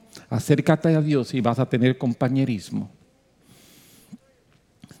compañerismo, acércate a Dios y vas a tener compañerismo.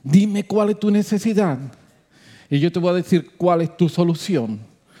 Dime cuál es tu necesidad y yo te voy a decir cuál es tu solución.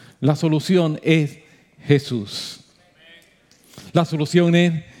 La solución es Jesús. La solución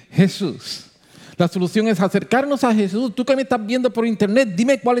es Jesús. La solución es acercarnos a Jesús. Tú que me estás viendo por internet,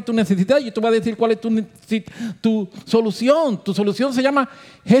 dime cuál es tu necesidad y yo te voy a decir cuál es tu solución. Tu solución se llama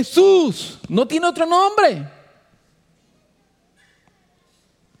Jesús. No tiene otro nombre.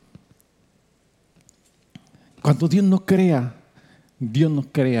 Cuando Dios nos crea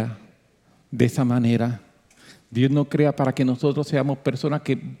de esa manera. Dios nos crea para que nosotros seamos personas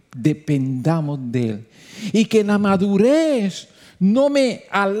que dependamos de Él. Y que en la madurez no me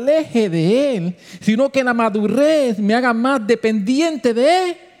aleje de Él, sino que en la madurez me haga más dependiente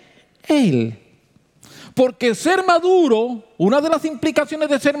de Él. Porque ser maduro, una de las implicaciones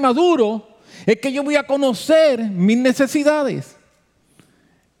de ser maduro, es que yo voy a conocer mis necesidades,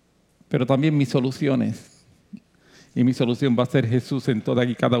 pero también mis soluciones. Y mi solución va a ser Jesús en todas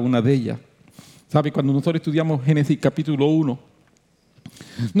y cada una de ellas. ¿Sabe? Cuando nosotros estudiamos Génesis capítulo 1,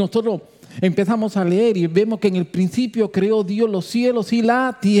 nosotros empezamos a leer y vemos que en el principio creó Dios los cielos y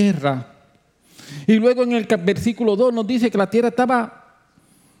la tierra. Y luego en el versículo 2 nos dice que la tierra estaba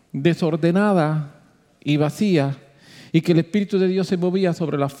desordenada y vacía y que el Espíritu de Dios se movía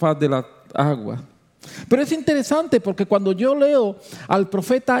sobre la faz de la agua. Pero es interesante porque cuando yo leo al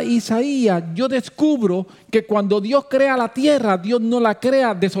profeta Isaías, yo descubro que cuando Dios crea la tierra, Dios no la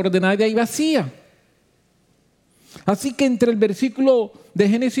crea desordenada y vacía. Así que entre el versículo de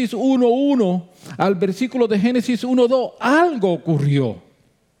Génesis 1:1 al versículo de Génesis 1:2, algo ocurrió.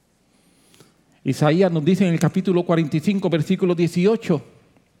 Isaías nos dice en el capítulo 45, versículo 18,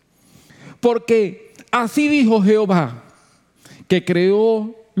 porque así dijo Jehová, que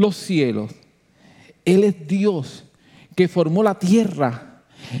creó los cielos. Él es Dios que formó la tierra,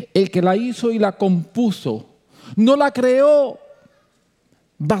 el que la hizo y la compuso. No la creó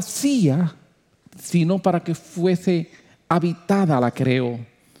vacía, sino para que fuese habitada la creó.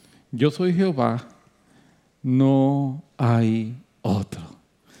 Yo soy Jehová, no hay otro.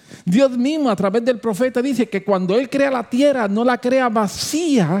 Dios mismo a través del profeta dice que cuando Él crea la tierra, no la crea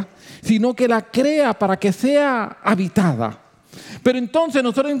vacía, sino que la crea para que sea habitada. Pero entonces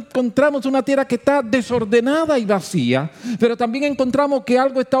nosotros encontramos una tierra que está desordenada y vacía, pero también encontramos que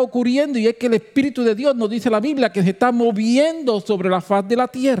algo está ocurriendo, y es que el Espíritu de Dios, nos dice la Biblia, que se está moviendo sobre la faz de la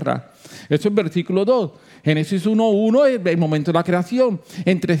tierra. Eso es versículo 2. Génesis 1.1 es el momento de la creación.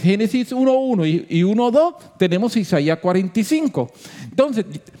 Entre Génesis 1.1 y 1.2 tenemos Isaías 45. Entonces,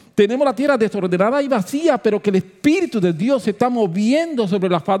 tenemos la tierra desordenada y vacía, pero que el Espíritu de Dios se está moviendo sobre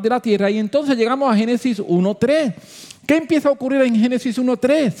la faz de la tierra. Y entonces llegamos a Génesis 1.3. ¿Qué empieza a ocurrir en Génesis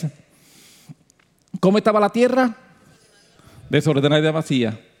 1.3? ¿Cómo estaba la tierra? Desordenada y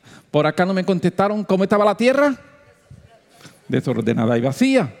vacía. Por acá no me contestaron. ¿Cómo estaba la tierra? Desordenada y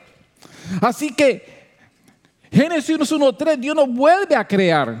vacía. Así que Génesis 1.3, Dios nos vuelve a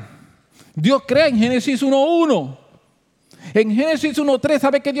crear. Dios crea en Génesis 1.1. En Génesis 1.3,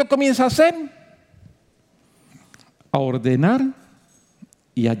 ¿sabe qué Dios comienza a hacer? A ordenar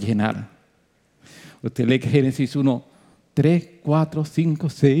y a llenar. Usted lee Génesis 1.3, 4, 5,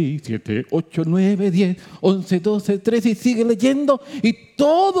 6, 7, 8, 9, 10, 11, 12, 13 y sigue leyendo. Y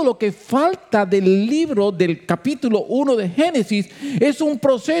todo lo que falta del libro, del capítulo 1 de Génesis, es un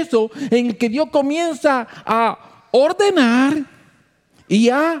proceso en el que Dios comienza a ordenar y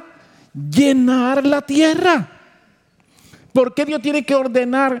a llenar la tierra. ¿Por qué Dios tiene que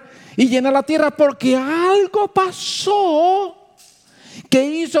ordenar y llenar la tierra? Porque algo pasó que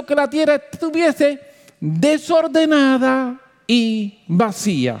hizo que la tierra estuviese desordenada y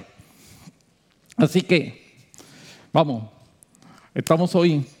vacía. Así que, vamos, estamos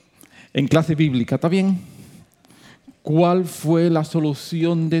hoy en clase bíblica, ¿está bien? ¿Cuál fue la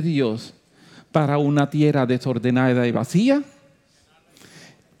solución de Dios para una tierra desordenada y vacía?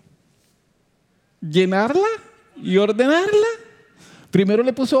 Llenarla y ordenarla. Primero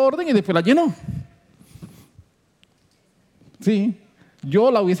le puso orden y después la llenó. Sí,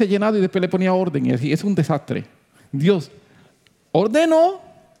 yo la hubiese llenado y después le ponía orden y así, es un desastre. Dios ordenó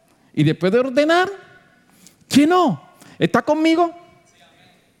y después de ordenar, llenó. ¿Está conmigo?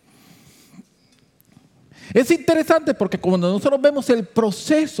 Es interesante porque cuando nosotros vemos el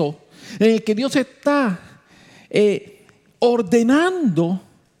proceso en el que Dios está ordenando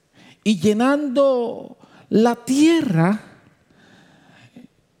y llenando la tierra,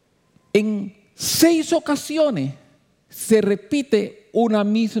 en 6 ocasiones se repite una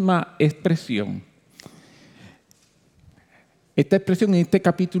misma expresión. Esta expresión en este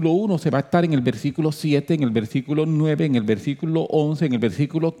capítulo 1 se va a estar en el versículo 7, en el versículo 9, en el versículo 11, en el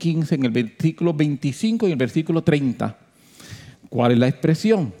versículo 15, en el versículo 25 y en el versículo 30. ¿Cuál es la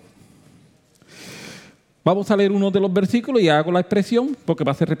expresión? Vamos a leer uno de los versículos y hago la expresión porque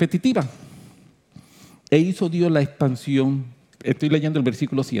va a ser repetitiva. E hizo Dios la expansión. Estoy leyendo el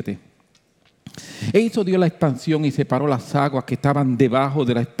versículo 7. E hizo Dios la expansión y separó las aguas que estaban debajo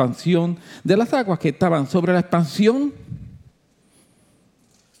de la expansión de las aguas que estaban sobre la expansión.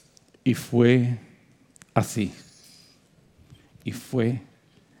 Y fue así. Y fue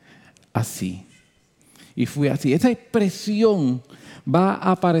así. Y fue así. Esa expresión va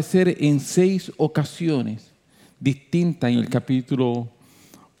a aparecer en 6 ocasiones distintas en el capítulo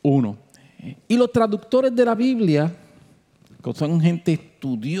 1. Y los traductores de la Biblia, que son gente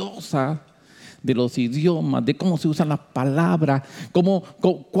estudiosa de los idiomas, de cómo se usan las palabras,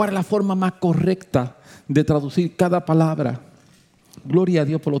 cuál es la forma más correcta de traducir cada palabra. Gloria a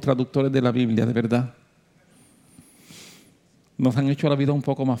Dios por los traductores de la Biblia, de verdad. Nos han hecho la vida un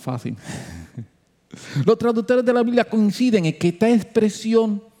poco más fácil. Los traductores de la Biblia coinciden en que esta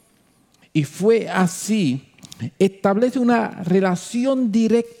expresión, y fue así, establece una relación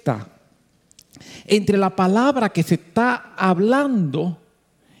directa entre la palabra que se está hablando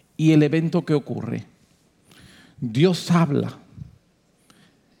y el evento que ocurre. Dios habla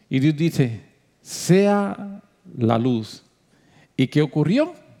y Dios dice, sea la luz. ¿Y qué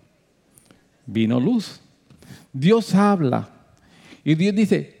ocurrió? Vino luz. Dios habla y Dios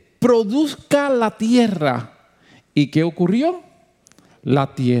dice, produzca la tierra. ¿Y qué ocurrió?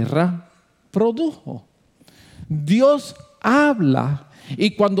 La tierra produjo. Dios habla.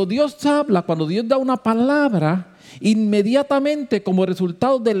 Y cuando Dios habla, cuando Dios da una palabra, inmediatamente como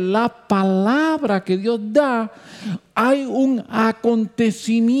resultado de la palabra que Dios da, hay un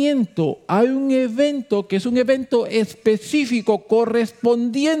acontecimiento, hay un evento que es un evento específico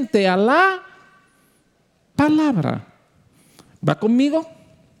correspondiente a la palabra. ¿Va conmigo?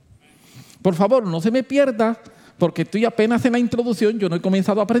 Por favor, no se me pierda, porque estoy apenas en la introducción, yo no he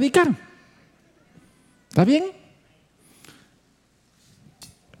comenzado a predicar. ¿Está bien?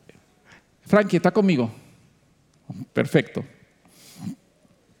 Frankie, ¿está conmigo? Perfecto.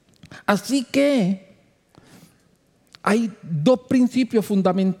 Así que hay dos principios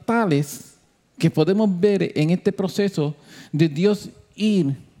fundamentales que podemos ver en este proceso de Dios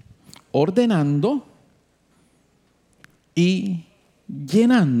ir ordenando y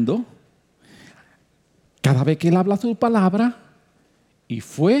llenando cada vez que Él habla su palabra, y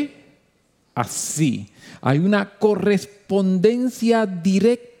fue así. Hay una correspondencia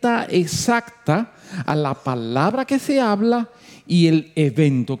directa, exacta, a la palabra que se habla y el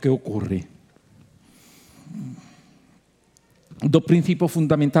evento que ocurre. Dos principios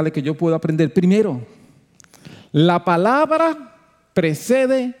fundamentales que yo puedo aprender. Primero, la palabra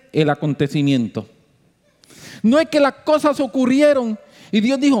precede el acontecimiento. No es que las cosas ocurrieron y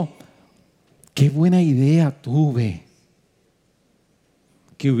Dios dijo, qué buena idea tuve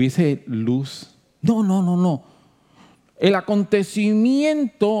que hubiese luz. No. El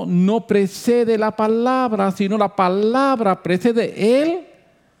acontecimiento no precede la palabra, sino la palabra precede el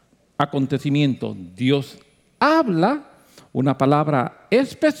acontecimiento. Dios habla una palabra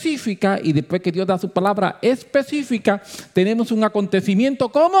específica y después que Dios da su palabra específica, tenemos un acontecimiento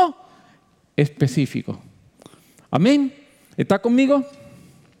 ¿cómo? Específico. Amén. ¿Está conmigo?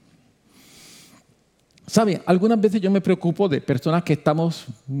 ¿Sabe? Algunas veces yo me preocupo de personas que estamos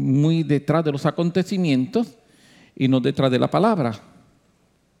muy detrás de los acontecimientos y no detrás de la palabra.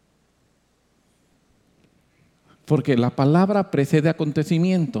 Porque la palabra precede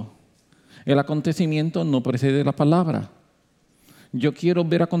acontecimiento. El acontecimiento no precede la palabra. Yo quiero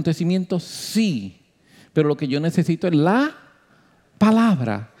ver acontecimientos, sí, pero lo que yo necesito es la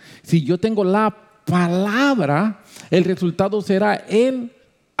palabra. Si yo tengo la palabra, el resultado será el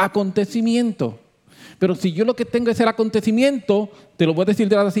acontecimiento. Pero si yo lo que tengo es el acontecimiento, te lo voy a decir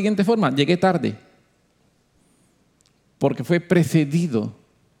de la siguiente forma: llegué tarde. Porque fue precedido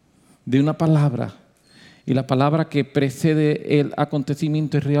de una palabra. Y la palabra que precede el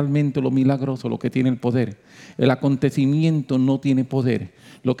acontecimiento es realmente lo milagroso, lo que tiene el poder. El acontecimiento no tiene poder.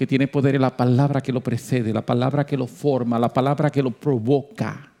 Lo que tiene poder es la palabra que lo precede, la palabra que lo forma, la palabra que lo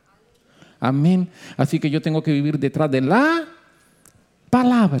provoca. Amén. Así que yo tengo que vivir detrás de la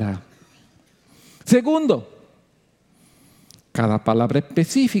palabra. Segundo, cada palabra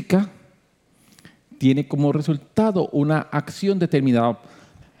específica tiene como resultado una acción determinada.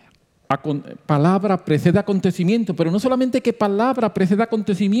 Palabra precede acontecimiento, pero no solamente que palabra precede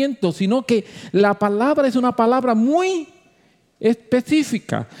acontecimiento, sino que la palabra es una palabra muy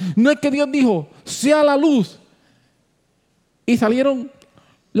específica. No es que Dios dijo, sea la luz, y salieron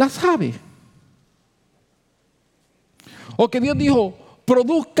las aves. O que Dios dijo,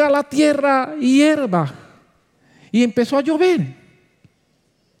 produzca la tierra hierba, y empezó a llover.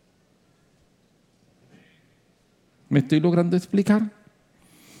 ¿Me estoy logrando explicar?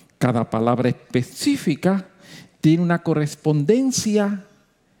 Cada palabra específica tiene una correspondencia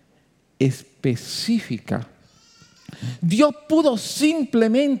específica. Dios pudo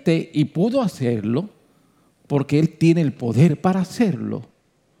simplemente, y pudo hacerlo, porque Él tiene el poder para hacerlo.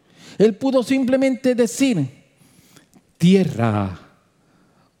 Él pudo simplemente decir, tierra,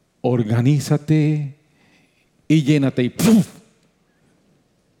 organízate y llénate. Y ¡puf!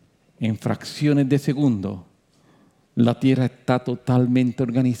 En fracciones de segundo, la tierra está totalmente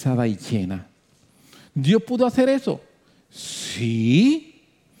organizada y llena. ¿Dios pudo hacer eso? Sí,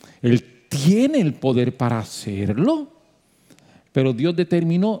 Él tiene el poder para hacerlo, pero Dios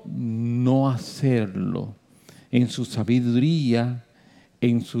determinó no hacerlo. En su sabiduría,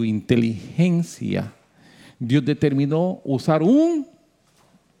 en su inteligencia, Dios determinó usar un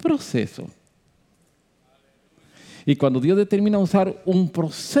proceso. Y cuando Dios determina usar un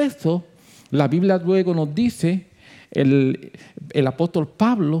proceso, la Biblia luego nos dice, el apóstol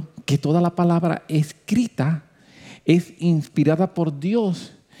Pablo, que toda la palabra escrita es inspirada por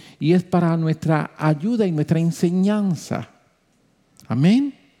Dios y es para nuestra ayuda y nuestra enseñanza.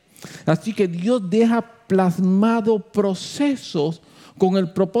 Amén. Así que Dios deja plasmado procesos con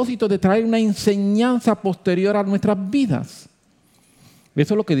el propósito de traer una enseñanza posterior a nuestras vidas.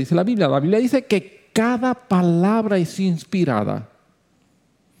 Eso es lo que dice la Biblia. La Biblia dice que cada palabra es inspirada.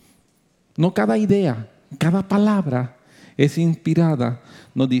 No cada idea, cada palabra es inspirada,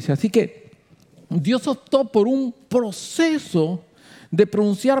 nos dice. Así que Dios optó por un proceso de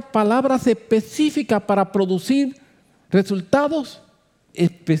pronunciar palabras específicas para producir resultados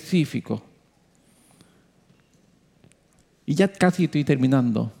específicos. Y ya casi estoy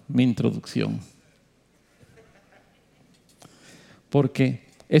terminando mi introducción. Porque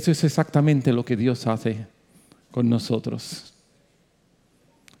eso es exactamente lo que Dios hace con nosotros.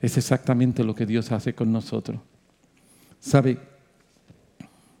 Es exactamente lo que Dios hace con nosotros. ¿Sabe?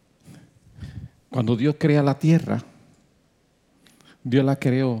 Cuando Dios crea la tierra, Dios la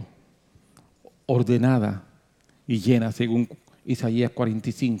creó ordenada y llena, según Isaías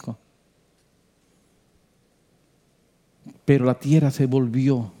 45. Pero la tierra se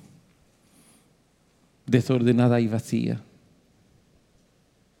volvió desordenada y vacía.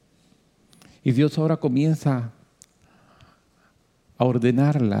 Y Dios ahora comienza a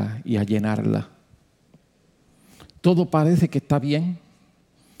ordenarla y a llenarla. Todo parece que está bien.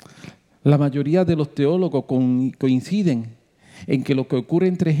 La mayoría de los teólogos coinciden en que lo que ocurre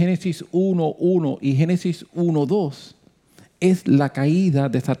entre Génesis 1:1 y Génesis 1:2 es la caída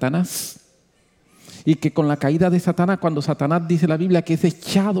de Satanás. Y que con la caída de Satanás, cuando Satanás, dice la Biblia, que es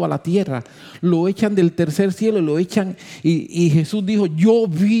echado a la tierra, lo echan del tercer cielo y lo echan. Y Jesús dijo, yo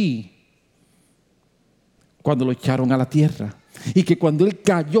vi cuando lo echaron a la tierra. Y que cuando él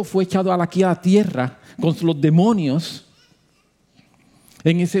cayó fue echado aquí a la tierra con los demonios.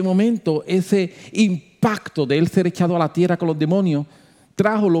 En ese momento, ese impacto de él ser echado a la tierra con los demonios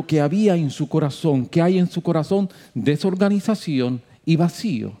trajo lo que había en su corazón. ¿Qué hay en su corazón? Desorganización y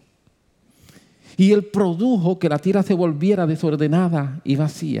vacío. Y él produjo que la tierra se volviera desordenada y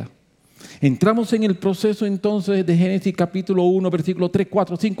vacía. Entramos en el proceso entonces de Génesis capítulo 1, versículo 3,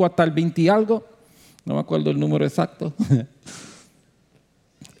 4, 5 hasta el 20 y algo. No me acuerdo el número exacto.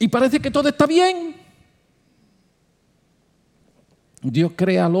 Y parece que todo está bien. Dios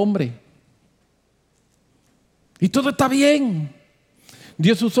crea al hombre. Y todo está bien.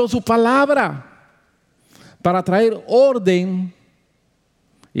 Dios usó su palabra para traer orden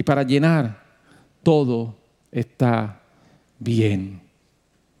y para llenar. Todo está bien.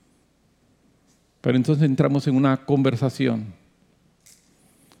 Pero entonces entramos en una conversación.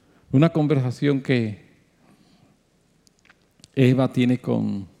 Una conversación que Eva tiene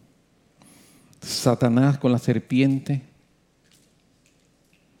con Satanás, con la serpiente.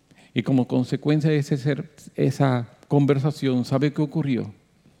 Y como consecuencia de esa conversación, ¿sabe qué ocurrió?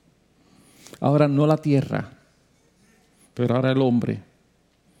 Ahora no la tierra, pero ahora el hombre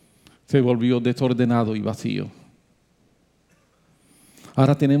se volvió desordenado y vacío.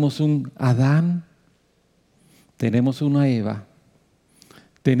 Ahora tenemos un Adán, tenemos una Eva,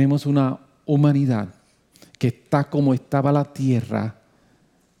 tenemos una humanidad que está como estaba la tierra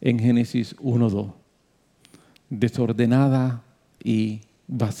en Génesis 1:2, desordenada y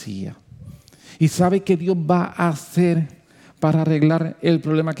vacía. ¿Y sabe qué Dios va a hacer para arreglar el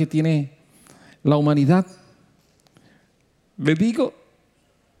problema que tiene la humanidad? Le digo,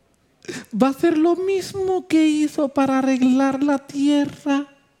 va a hacer lo mismo que hizo para arreglar la tierra.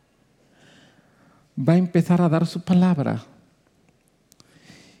 Va a empezar a dar su palabra.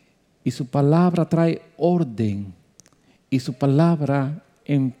 Y su palabra trae orden. Y su palabra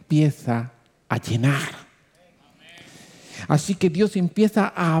empieza a llenar. Así que Dios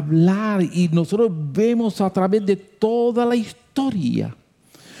empieza a hablar y nosotros vemos a través de toda la historia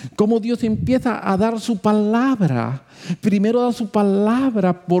cómo Dios empieza a dar su palabra. Primero da su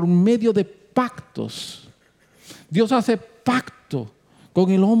palabra por medio de pactos. Dios hace pacto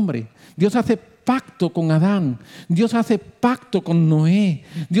con el hombre. Dios hace pacto con Adán. Dios hace pacto con Noé.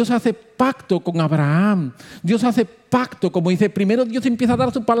 Dios hace pacto con Abraham. Dios hace pacto, como dice, primero Dios empieza a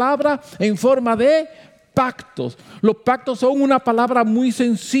dar su palabra en forma de pactos. Los pactos son una palabra muy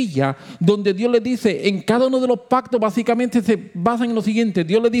sencilla donde Dios le dice, en cada uno de los pactos básicamente se basan en lo siguiente.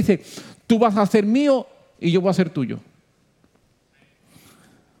 Dios le dice, tú vas a ser mío y yo voy a ser tuyo.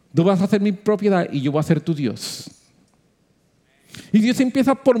 Tú vas a ser mi propiedad y yo voy a ser tu Dios. Y Dios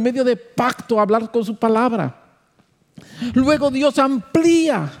empieza por medio de pacto a hablar con su palabra. Luego Dios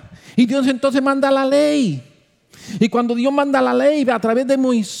amplía y Dios entonces manda la ley. Y cuando Dios manda la ley a través de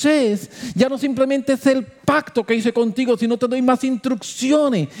Moisés, ya no simplemente es el pacto que hice contigo, sino te doy más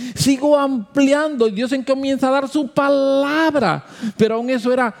instrucciones. Sigo ampliando y Dios comienza a dar su palabra. Pero aún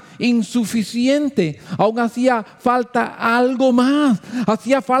eso era insuficiente. Aún hacía falta algo más.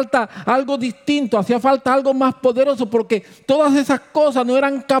 Hacía falta algo distinto. Hacía falta algo más poderoso, porque todas esas cosas no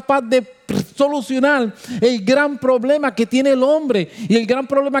eran capaces de solucionar el gran problema que tiene el hombre. Y el gran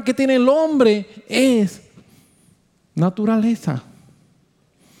problema que tiene el hombre es naturaleza.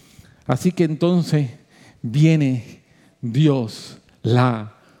 Así que entonces viene Dios,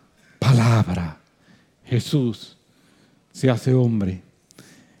 la palabra. Jesús se hace hombre.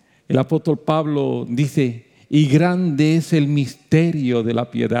 El apóstol Pablo dice, y grande es el misterio de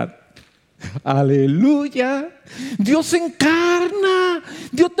la piedad. Aleluya. Dios se encarna.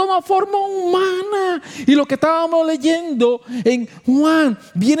 Dios toma forma humana. Y lo que estábamos leyendo en Juan,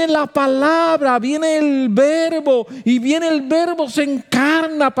 viene la palabra, viene el verbo, y viene el verbo se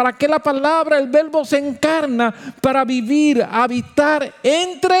encarna. ¿Para qué la palabra, el verbo se encarna? Para vivir, habitar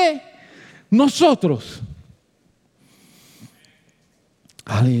entre nosotros.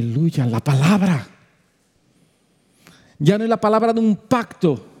 Aleluya, la palabra. Ya no es la palabra de un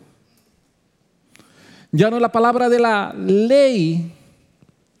pacto. Ya no es la palabra de la ley.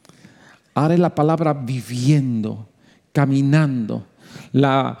 Ahora es la palabra viviendo, caminando.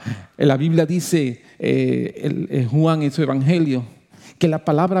 La Biblia dice, Juan en su evangelio, que la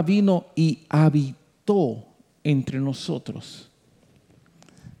palabra vino y habitó entre nosotros.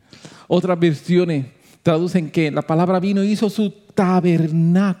 Otras versiones traducen que la palabra vino y hizo su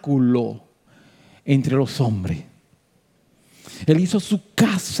tabernáculo entre los hombres. Él hizo su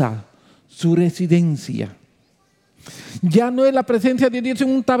casa, su residencia. Ya no es la presencia de Dios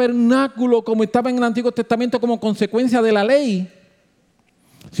en un tabernáculo como estaba en el Antiguo Testamento como consecuencia de la ley,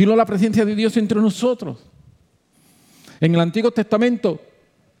 sino la presencia de Dios entre nosotros. En el Antiguo Testamento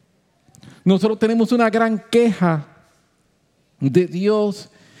nosotros tenemos una gran queja de Dios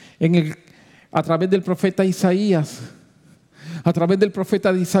a través del profeta Isaías. A través del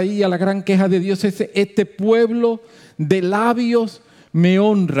profeta de Isaías, la gran queja de Dios es: este pueblo de labios me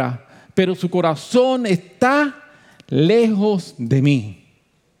honra, pero su corazón está lejos de mí.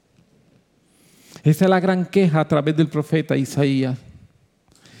 Esa es la gran queja a través del profeta Isaías.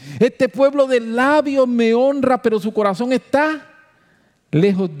 Este pueblo de labios me honra, pero su corazón está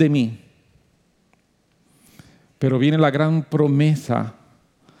lejos de mí. Pero viene la gran promesa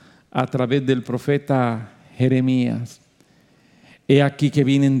a través del profeta Jeremías. He aquí que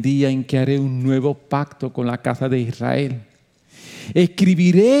vienen días en que haré un nuevo pacto con la casa de Israel.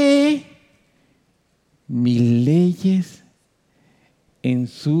 Escribiré mis leyes en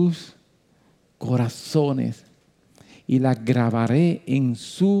sus corazones y las grabaré en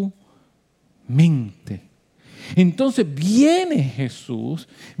su mente. Entonces viene Jesús,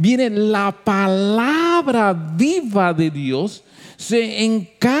 viene la palabra viva de Dios, se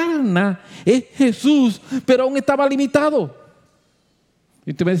encarna, es Jesús, pero aún estaba limitado.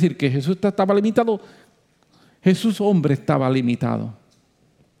 Y usted va a decir que Jesús estaba limitado. Jesús hombre estaba limitado.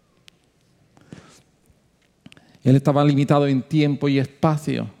 Él estaba limitado en tiempo y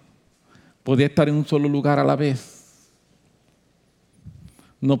espacio. Podía estar en un solo lugar a la vez.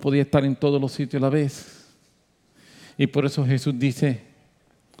 No podía estar en todos los sitios a la vez. Y por eso Jesús dice: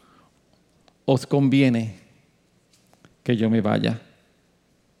 os conviene que yo me vaya.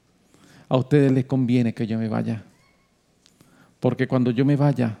 A ustedes les conviene que yo me vaya. Porque cuando yo me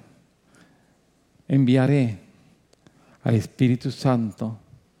vaya, enviaré al Espíritu Santo,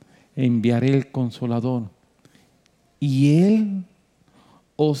 enviaré el Consolador, y Él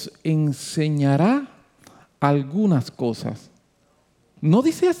os enseñará algunas cosas. No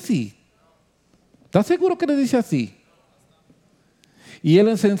dice así. ¿Estás seguro que le dice así? Y Él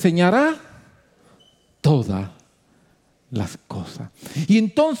os enseñará todas las cosas. Y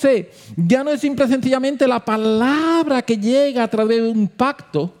entonces ya no es simple sencillamente la palabra que llega a través de un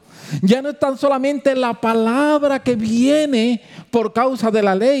pacto. Ya no es tan solamente la palabra que viene por causa de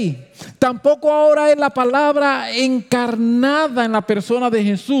la ley. Tampoco ahora es la palabra encarnada en la persona de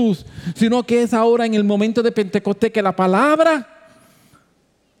Jesús, sino que es ahora en el momento de Pentecostés que la palabra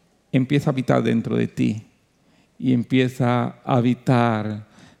empieza a habitar dentro de ti y empieza a habitar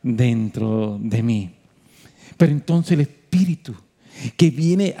dentro de mí. Pero entonces el Espíritu que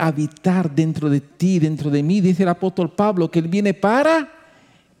viene a habitar dentro de ti, dentro de mí, dice el apóstol Pablo, que Él viene para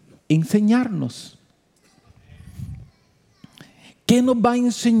enseñarnos. ¿Qué nos va a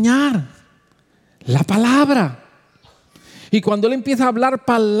enseñar? La palabra. Y cuando Él empieza a hablar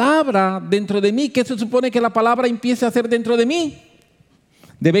palabra dentro de mí, ¿qué se supone que la palabra empiece a hacer dentro de mí?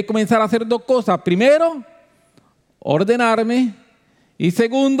 Debe comenzar a hacer dos cosas. Primero, ordenarme. Y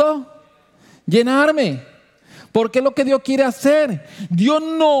segundo, llenarme. Porque es lo que Dios quiere hacer. Dios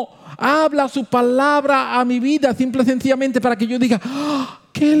no habla su palabra a mi vida simple y sencillamente para que yo diga: ¡oh,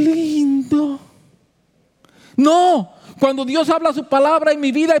 qué lindo! No, cuando Dios habla su palabra en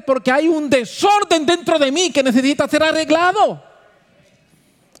mi vida es porque hay un desorden dentro de mí que necesita ser arreglado.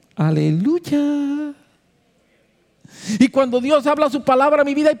 Aleluya. Y cuando Dios habla su palabra en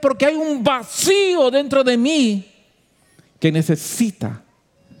mi vida es porque hay un vacío dentro de mí que necesita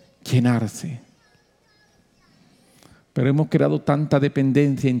llenarse. Pero hemos creado tanta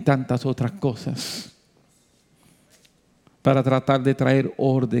dependencia en tantas otras cosas para tratar de traer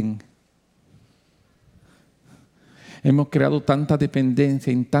orden. Hemos creado tanta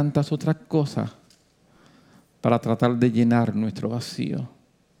dependencia en tantas otras cosas para tratar de llenar nuestro vacío.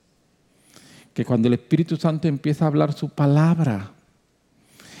 Que cuando el Espíritu Santo empieza a hablar su palabra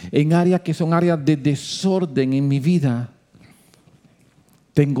en áreas que son áreas de desorden en mi vida,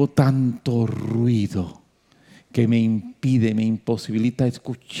 tengo tanto ruido que me impide, me imposibilita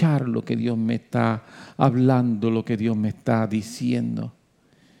escuchar lo que Dios me está hablando, lo que Dios me está diciendo.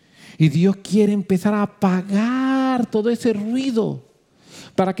 Y Dios quiere empezar a apagar todo ese ruido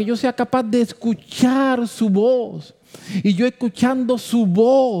para que yo sea capaz de escuchar su voz. Y yo escuchando su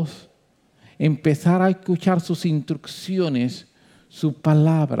voz, empezar a escuchar sus instrucciones, su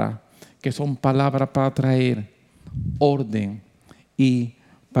palabra, que son palabras para traer orden y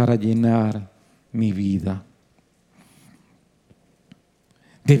para llenar mi vida.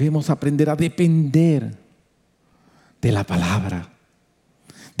 Debemos aprender a depender de la palabra.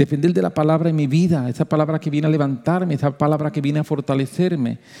 Depender de la palabra en mi vida, esa palabra que viene a levantarme, esa palabra que viene a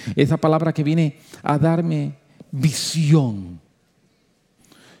fortalecerme, esa palabra que viene a darme visión.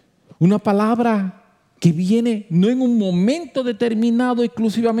 Una palabra que viene no en un momento determinado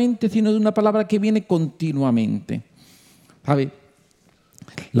exclusivamente, sino de una palabra que viene continuamente. ¿Sabe?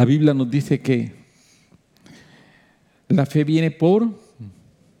 La Biblia nos dice que la fe viene ¿por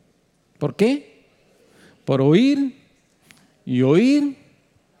qué? Por oír y oír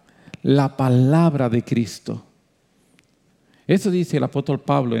la palabra de Cristo. Eso dice el apóstol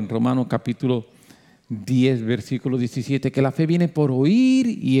Pablo en Romanos capítulo 10, versículo 17, que la fe viene por oír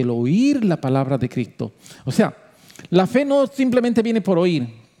y el oír la palabra de Cristo. O sea, la fe no simplemente viene por oír.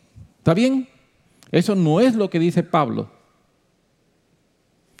 ¿Está bien? Eso no es lo que dice Pablo.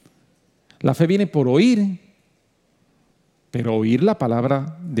 La fe viene por oír, pero oír la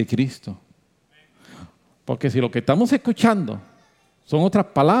palabra de Cristo. Porque si lo que estamos escuchando son otras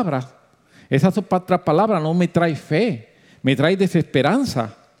palabras, esas otras palabras no me traen fe, me traen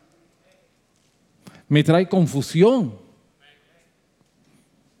desesperanza, me trae confusión.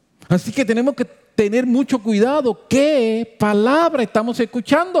 Así que tenemos que tener mucho cuidado qué palabra estamos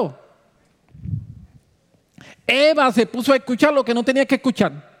escuchando. Eva se puso a escuchar lo que no tenía que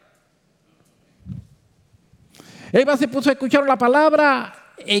escuchar. Eva se puso a escuchar la palabra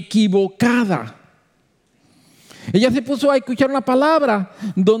equivocada. Ella se puso a escuchar una palabra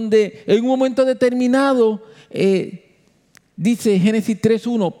donde en un momento determinado dice Génesis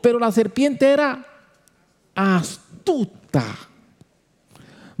 3:1, pero la serpiente era astuta,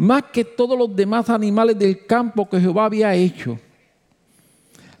 más que todos los demás animales del campo que Jehová había hecho,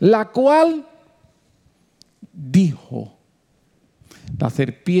 la cual dijo, la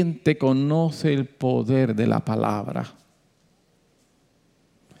serpiente conoce el poder de la palabra.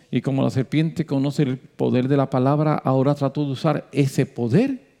 Y como la serpiente conoce el poder de la palabra, ahora trató de usar ese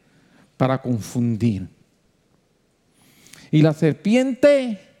poder para confundir. Y la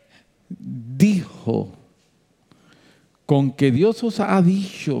serpiente dijo, con que Dios os ha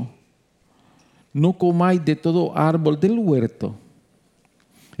dicho, no comáis de todo árbol del huerto.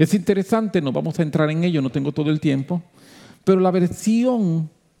 Es interesante, no vamos a entrar en ello, no tengo todo el tiempo, pero la versión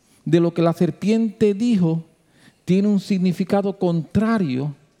de lo que la serpiente dijo tiene un significado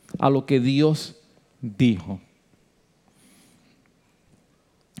contrario a lo que Dios dijo.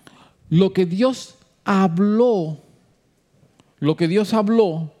 Lo que Dios habló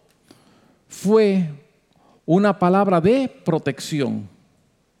fue una palabra de protección.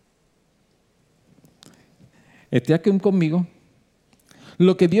 ¿Esté aquí conmigo?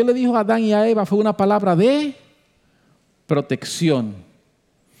 Lo que Dios le dijo a Adán y a Eva fue una palabra de protección.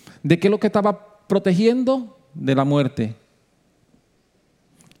 ¿De qué es lo que estaba protegiendo? De la muerte.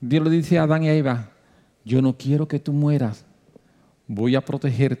 Dios le dice a Adán y a Eva, yo no quiero que tú mueras, voy a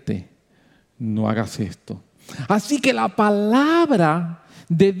protegerte, no hagas esto. Así que la palabra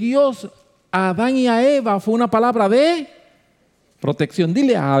de Dios a Adán y a Eva fue una palabra de protección.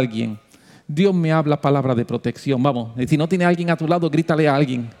 Dile a alguien, Dios me habla palabra de protección. Vamos, si no tiene alguien a tu lado, grítale a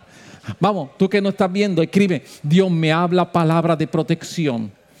alguien. Vamos, tú que no estás viendo, escribe, Dios me habla palabra de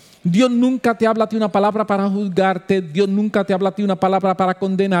protección. Dios nunca te habla a ti una palabra para juzgarte. Dios nunca te habla a ti una palabra para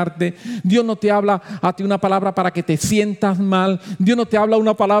condenarte. Dios no te habla a ti una palabra para que te sientas mal. Dios no te habla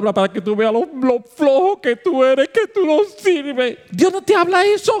una palabra para que tú veas lo flojo que tú eres, que tú no sirves. Dios no te habla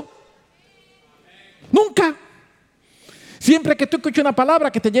eso. Nunca. Siempre que tú escuches una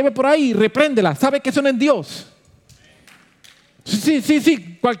palabra que te lleve por ahí, repréndela. ¿Sabes que eso no es Dios?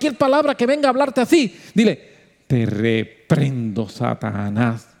 Sí. Cualquier palabra que venga a hablarte así, dile, te reprendo,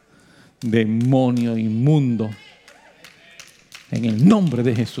 Satanás, demonio inmundo, en el nombre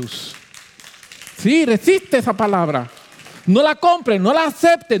de Jesús. Sí, resiste esa palabra. No la compres, no la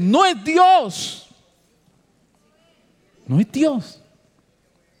aceptes. No es Dios. No es Dios.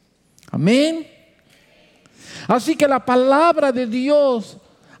 Amén. Así que la palabra de Dios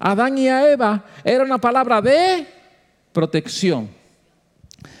a Adán y a Eva era una palabra de protección.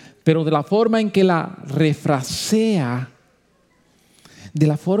 Pero de la forma en que la refrasea,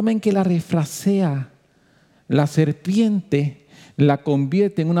 la serpiente la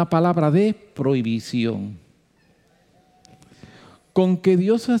convierte en una palabra de prohibición. Con que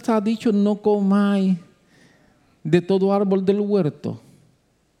Dios os ha dicho no comáis de todo árbol del huerto.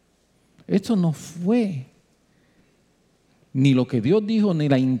 Eso no fue ni lo que Dios dijo, ni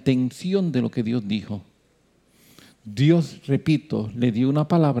la intención de lo que Dios dijo. Dios, repito, le dio una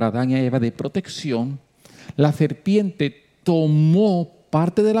palabra a Adán y a Eva de protección. La serpiente tomó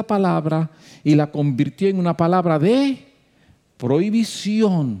parte de la palabra y la convirtió en una palabra de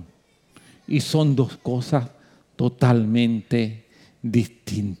prohibición. Y son dos cosas totalmente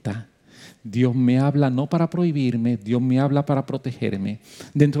distintas. Dios me habla no para prohibirme, Dios me habla para protegerme.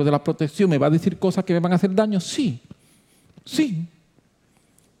 Dentro de la protección, ¿me va a decir cosas que me van a hacer daño? Sí, sí.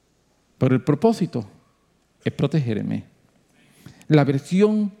 Pero el propósito es protegerme. La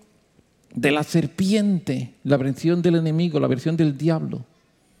versión de la serpiente, la versión del enemigo, la versión del diablo.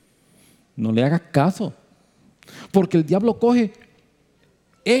 No le hagas caso, porque el diablo coge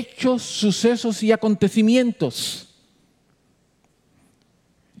hechos, sucesos y acontecimientos,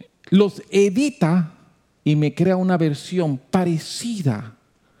 los edita y me crea una versión parecida.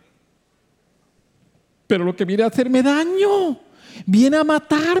 Pero lo que viene a hacerme daño, viene a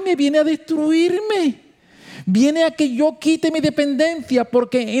matarme, viene a destruirme, viene a que yo quite mi dependencia,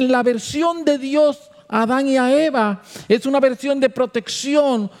 porque en la versión de Dios a Adán y a Eva es una versión de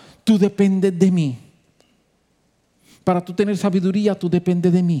protección. Tú dependes de mí. Para tú tener sabiduría, tú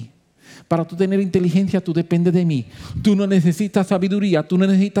dependes de mí. Para tú tener inteligencia, tú dependes de mí. Tú no necesitas sabiduría, tú no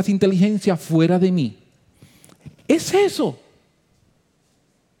necesitas inteligencia fuera de mí. Es eso.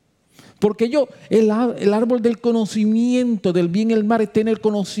 Porque el árbol del conocimiento del bien y el mal es tener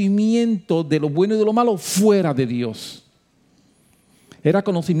conocimiento de lo bueno y de lo malo fuera de Dios. Era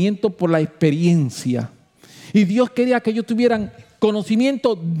conocimiento por la experiencia. Y Dios quería que ellos tuvieran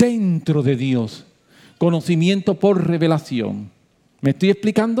conocimiento dentro de Dios. Conocimiento por revelación. ¿Me estoy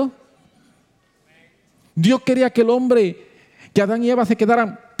explicando? Dios quería que el hombre, que Adán y Eva se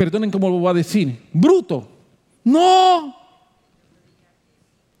quedaran, perdonen cómo lo voy a decir, bruto. ¡No!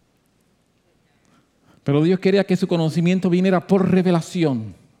 Pero Dios quería que su conocimiento viniera por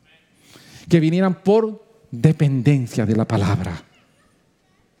revelación, que vinieran por dependencia de la palabra.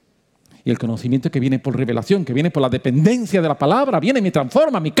 Y el conocimiento que viene por revelación, que viene por la dependencia de la palabra, viene, me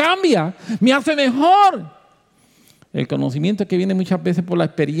transforma, me cambia, me hace mejor. El conocimiento que viene muchas veces por la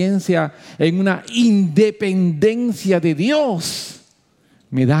experiencia en una independencia de Dios,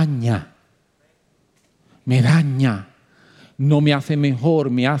 me daña, no me hace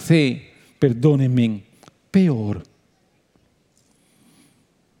mejor, me hace, perdónenme, peor.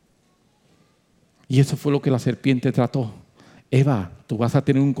 Y eso fue lo que la serpiente trató. Eva, tú vas a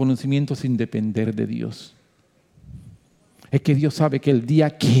tener un conocimiento sin depender de Dios. Es que Dios sabe que el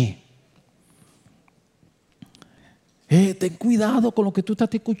día que ten cuidado con lo que tú estás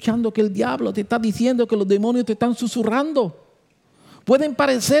escuchando, que el diablo te está diciendo, que los demonios te están susurrando. Pueden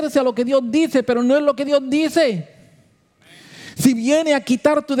parecerse a lo que Dios dice, pero no es lo que Dios dice. Si viene a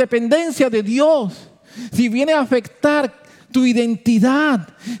quitar tu dependencia de Dios, si viene a afectar tu identidad,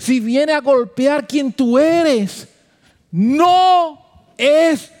 si viene a golpear quien tú eres, no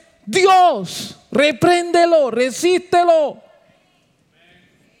es Dios. Repréndelo, resístelo.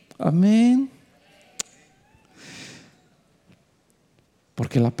 Amén.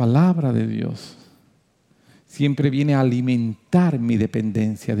 Porque la palabra de Dios siempre viene a alimentar mi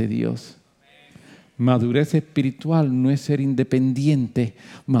dependencia de Dios. Madurez espiritual no es ser independiente.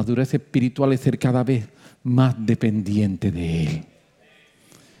 Madurez espiritual es ser cada vez más dependiente de Él.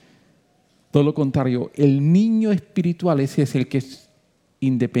 Todo lo contrario, el niño espiritual ese es el que es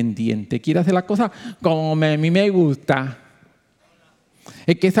independiente. Quiere hacer las cosas como a mí me gusta.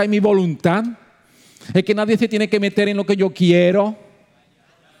 Es que esa es mi voluntad. Es que nadie se tiene que meter en lo que yo quiero.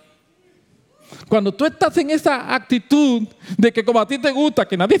 Cuando tú estás en esa actitud de que como a ti te gusta,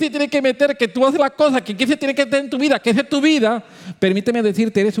 que nadie se tiene que meter, que tú haces las cosas, que se tiene que meter en tu vida, que esa es tu vida, permíteme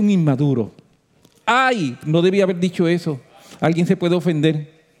decirte, eres un inmaduro. ¡Ay! No debía haber dicho eso. Alguien se puede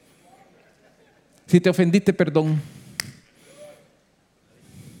ofender. Si te ofendiste, perdón.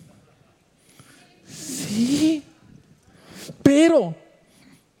 Sí. Pero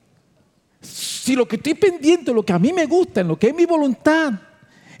si lo que estoy pendiente, lo que a mí me gusta, en lo que es mi voluntad,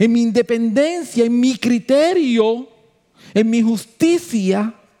 en mi independencia, en mi criterio, en mi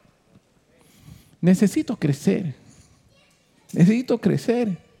justicia, necesito crecer. Necesito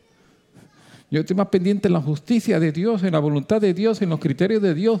crecer. Yo estoy más pendiente en la justicia de Dios, en la voluntad de Dios, en los criterios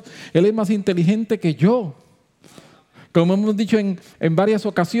de Dios. Él es más inteligente que yo. Como hemos dicho en varias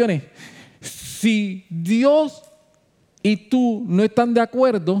ocasiones, si Dios y tú no están de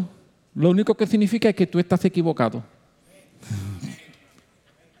acuerdo, lo único que significa es que tú estás equivocado.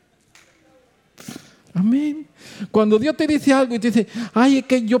 Amén. Cuando Dios te dice algo y te dice, ay, es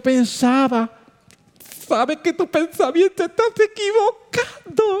que yo pensaba, sabes que tu pensamiento estás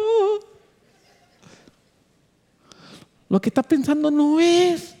equivocando. Lo que estás pensando no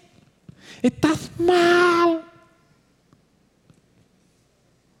es. Estás mal.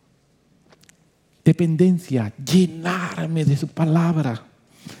 Dependencia, llenarme de su palabra.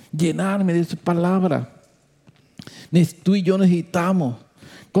 Llenarme de su palabra. Tú y yo necesitamos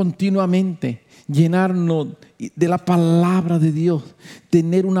continuamente llenarnos de la palabra de Dios.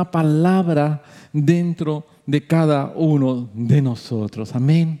 Tener una palabra dentro de cada uno de nosotros.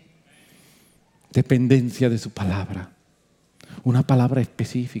 Amén. Dependencia de su palabra. Una palabra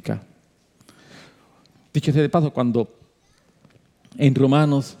específica. Dicho sea de paso, cuando en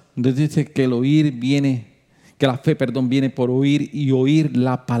Romanos nos dice que la fe viene por oír y oír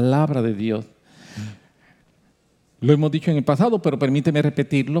la palabra de Dios. Lo hemos dicho en el pasado, pero permíteme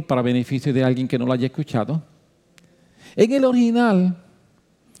repetirlo para beneficio de alguien que no lo haya escuchado. En el original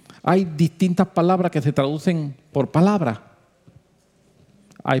hay distintas palabras que se traducen por palabra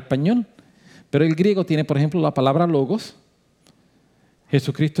a español, pero el griego tiene, por ejemplo, la palabra logos.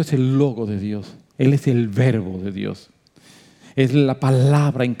 Jesucristo es el logo de Dios. Él es el verbo de Dios. Es la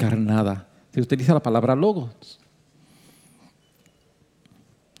palabra encarnada. Se utiliza la palabra logos.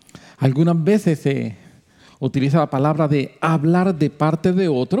 Algunas veces se utiliza la palabra de hablar de parte de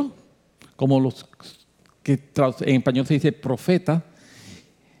otro, como los que en español se dice profeta,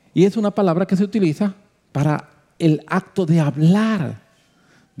 y es una palabra que se utiliza para el acto de hablar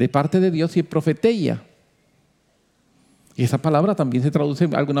de parte de Dios y es profetía. Y esa palabra también se traduce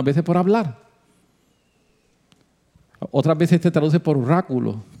algunas veces por hablar. Otras veces se traduce por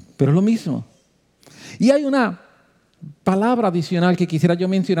oráculo, pero es lo mismo. Y hay una palabra adicional que quisiera yo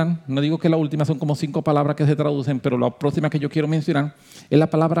mencionar, no digo que la última, son como 5 palabras que se traducen, pero la próxima que yo quiero mencionar es la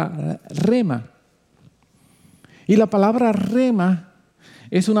palabra rema. Y la palabra rema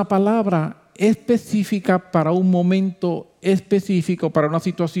es una palabra específica para un momento específico, para una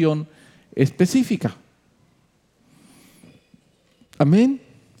situación específica. Amén.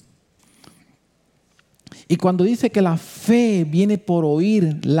 Y cuando dice que la fe viene por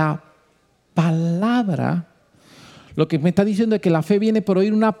oír la palabra, lo que me está diciendo es que la fe viene por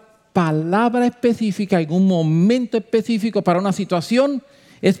oír una palabra específica en un momento específico para una situación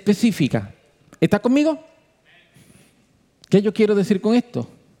específica. ¿Está conmigo? ¿Qué yo quiero decir con esto?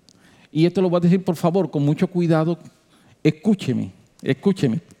 Y esto lo voy a decir, por favor, con mucho cuidado. Escúcheme.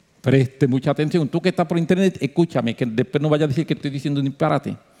 Preste mucha atención. Tú que estás por internet, escúchame, que después no vaya a decir que estoy diciendo un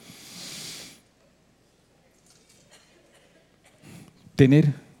disparate.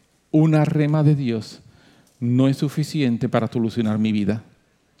 Tener una rema de Dios no es suficiente para solucionar mi vida.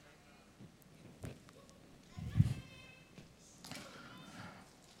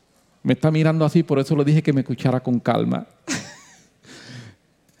 Me está mirando así, por eso le dije que me escuchara con calma.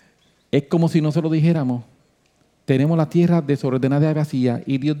 Es como si nosotros dijéramos, tenemos la tierra desordenada y vacía,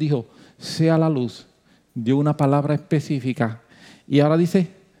 y Dios dijo, sea la luz, dio una palabra específica, y ahora dice,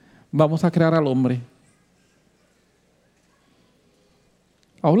 vamos a crear al hombre.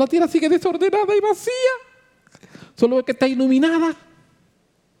 Aún la tierra sigue desordenada y vacía, solo que está iluminada.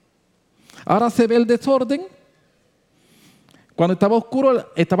 Ahora se ve el desorden. Cuando estaba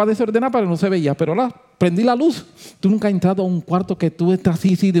oscuro, estaba desordenada, pero no se veía. Pero ahora prendí la luz. Tú nunca has entrado a un cuarto que tú estás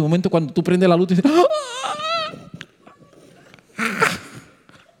así, de momento cuando tú prendes la luz, dices, ¡ah!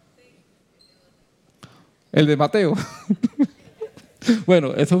 El de Mateo.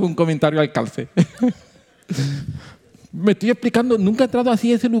 Bueno, eso fue un comentario al calce. Me estoy explicando, nunca he entrado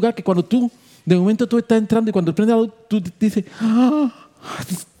así a ese lugar que cuando tú, de momento tú estás entrando y cuando prendes la luz, tú dices, ¡ah!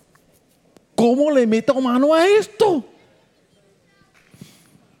 ¿Cómo le meto mano a esto?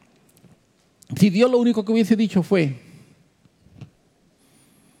 Si Dios lo único que hubiese dicho fue,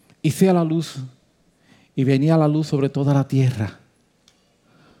 y sea la luz, y venía la luz sobre toda la tierra.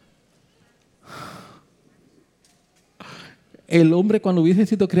 El hombre cuando hubiese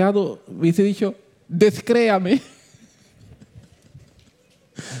sido creado hubiese dicho, descréame.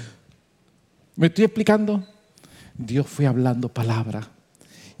 ¿Me estoy explicando? Dios fue hablando palabra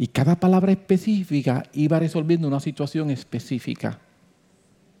y cada palabra específica iba resolviendo una situación específica.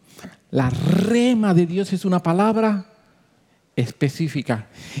 La rema de Dios es una palabra específica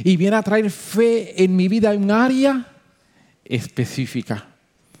y viene a traer fe en mi vida en un área específica.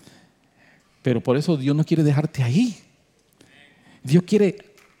 Pero por eso Dios no quiere dejarte ahí. Dios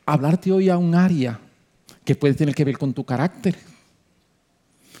quiere hablarte hoy a un área que puede tener que ver con tu carácter,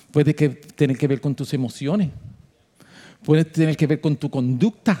 puede tener que ver con tus emociones, puede tener que ver con tu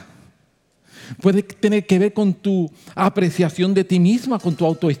conducta, Puede tener que ver con tu apreciación de ti misma, con tu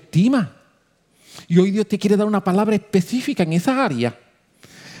autoestima. Y hoy Dios te quiere dar una palabra específica en esa área.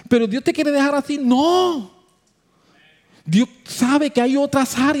 Pero Dios te quiere dejar así. No. Dios sabe que hay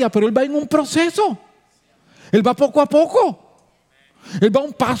otras áreas, pero Él va en un proceso. Él va poco a poco. Él va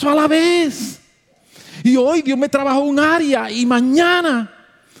un paso a la vez. Y hoy Dios me trabajó un área y mañana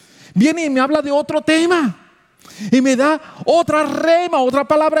viene y me habla de otro tema. Y me da otra rema, otra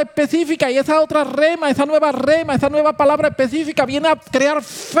palabra específica. Y esa otra rema, esa nueva palabra específica viene a crear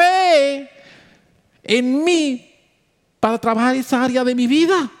fe en mí para trabajar esa área de mi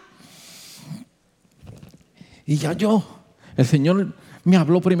vida. Y ya el Señor me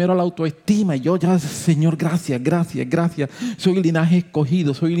habló primero a la autoestima. Y yo ya, Señor, gracias. Soy linaje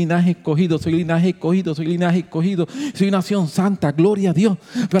escogido, soy nación santa, gloria a Dios.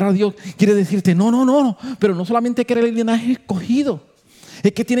 Pero ahora Dios quiere decirte, no. Pero no solamente que eres el linaje escogido,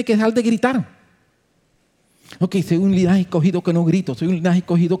 es que tiene que dejar de gritar. Ok, soy un linaje escogido que no grito,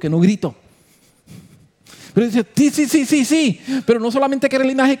 Pero dice, sí. Pero no solamente que eres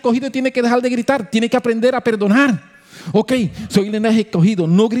el linaje escogido, tiene que dejar de gritar, tiene que aprender a perdonar. Ok, soy linaje escogido,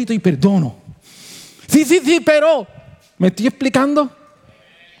 no grito y perdono. Sí, pero ¿me estoy explicando?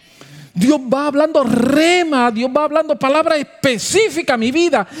 Dios va hablando rema, Dios va hablando palabra específica a mi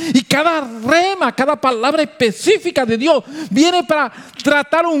vida. Y cada rema, cada palabra específica de Dios viene para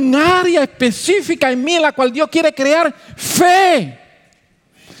tratar un área específica en mí en la cual Dios quiere crear fe.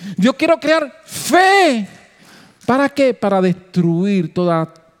 Dios quiere crear fe. ¿Para qué? Para destruir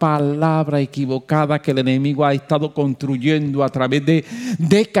toda palabra equivocada que el enemigo ha estado construyendo a través de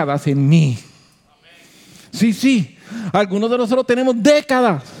décadas en mí. Sí. Algunos de nosotros tenemos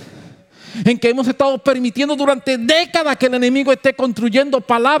décadas en que hemos estado permitiendo durante décadas que el enemigo esté construyendo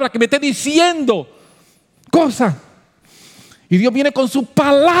palabras, que me esté diciendo cosas. Y Dios viene con su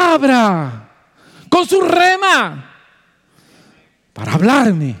palabra, con su rema, para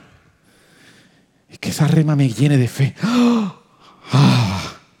hablarme. Y que esa rema me llene de fe.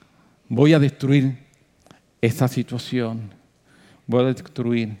 Voy a destruir esa situación. Voy a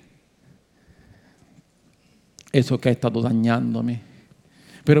destruir eso que ha estado dañándome.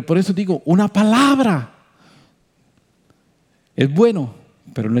 Pero por eso digo, una palabra es bueno,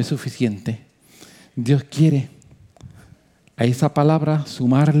 pero no es suficiente. Dios quiere a esa palabra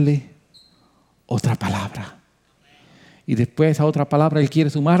sumarle otra palabra. Y después a esa otra palabra Él quiere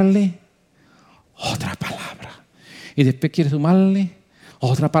sumarle otra palabra. Y después quiere sumarle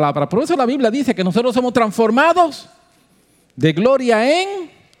otra palabra. Por eso la Biblia dice que nosotros somos transformados de gloria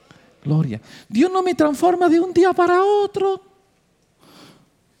en gloria. Dios no me transforma de un día para otro.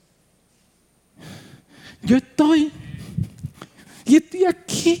 Yo estoy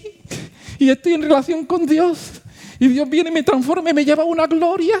aquí y estoy en relación con Dios. Y Dios viene y me transforma y me lleva a una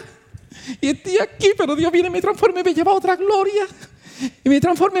gloria. Y estoy aquí, pero Dios viene y me transforma y me lleva a otra gloria. Y me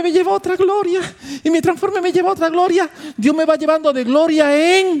transforma y me lleva a otra gloria. Y me transforma y me lleva a otra gloria. Dios me va llevando de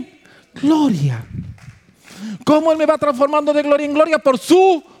gloria en gloria. ¿Cómo Él me va transformando de gloria en gloria? Por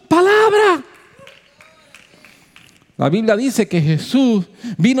su palabra. La Biblia dice que Jesús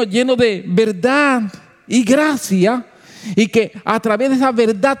vino lleno de verdad y gracia. Y que a través de esa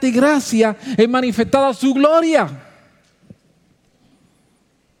verdad y gracia es manifestada su gloria.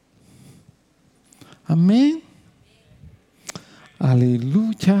 Amén.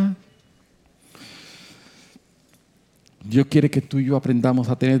 Aleluya. Dios quiere que tú y yo aprendamos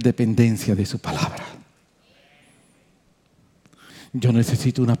a tener dependencia de su palabra. Yo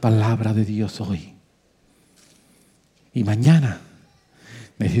necesito una palabra de Dios hoy. Y mañana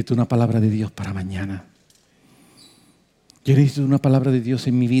necesito una palabra de Dios para mañana. Yo necesito una palabra de Dios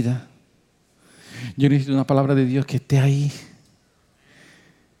en mi vida. Yo necesito una palabra de Dios que esté ahí.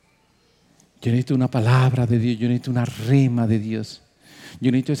 Yo necesito una palabra de Dios, yo necesito una rema de Dios. Yo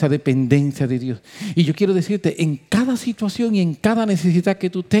necesito esa dependencia de Dios. Y yo quiero decirte, en cada situación y en cada necesidad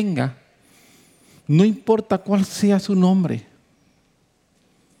que tú tengas, no importa cuál sea su nombre.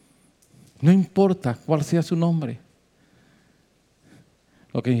 No importa cuál sea su nombre.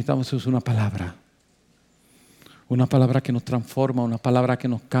 Lo que necesitamos es una palabra. Una palabra que nos transforma, una palabra que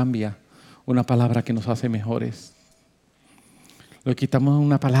nos cambia, una palabra que nos hace mejores. Lo que necesitamos es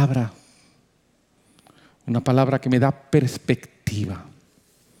una palabra que me da perspectiva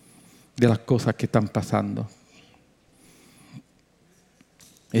de las cosas que están pasando.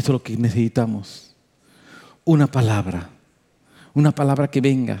 Eso es lo que necesitamos. Una palabra que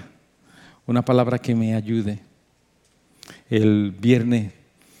venga, una palabra que me ayude. El viernes,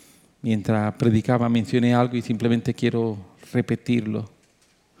 mientras predicaba, mencioné algo y simplemente quiero repetirlo.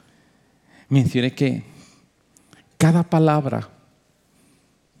 Mencioné que cada palabra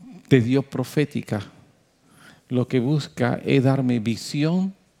de Dios profética lo que busca es darme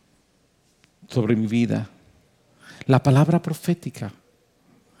visión sobre mi vida. La palabra profética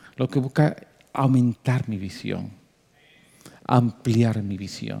lo que busca es aumentar mi visión, ampliar mi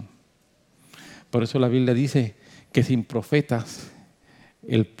visión. Por eso la Biblia dice que sin profetas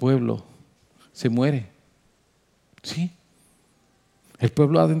el pueblo se muere. ¿Sí? El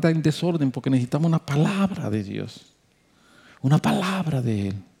pueblo entra en desorden porque necesitamos una palabra de Dios, una palabra de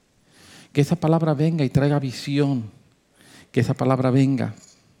Él. Que esa palabra venga y traiga visión, que esa palabra venga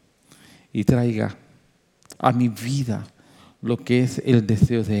y traiga a mi vida lo que es el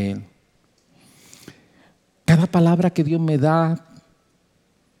deseo de Él. Cada palabra que Dios me da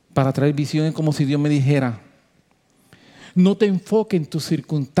para traer visión es como si Dios me dijera: no te enfoques en tus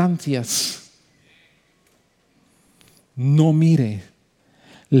circunstancias, no mires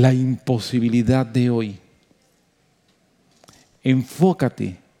la imposibilidad de hoy,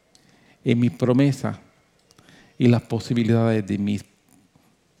 enfócate en mis promesas y las posibilidades de mis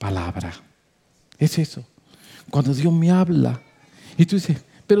palabras. Es eso. Cuando Dios me habla y tú dices: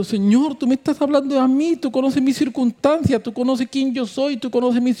 pero Señor, tú me estás hablando a mí, tú conoces mis circunstancias, tú conoces quién yo soy, tú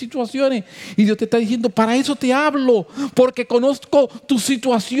conoces mis situaciones. Y Dios te está diciendo: para eso te hablo, porque conozco tus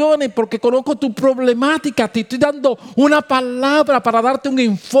situaciones, porque conozco tu problemática. Te estoy dando una palabra para darte un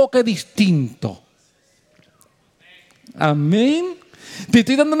enfoque distinto. Amén. Te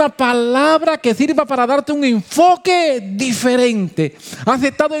estoy dando una palabra que sirva para darte un enfoque diferente. Has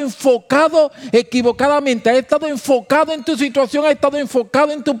estado enfocado equivocadamente. Has estado enfocado en tu situación. Has estado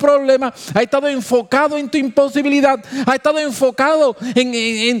enfocado en tu problema. Has estado enfocado en tu imposibilidad. Has estado enfocado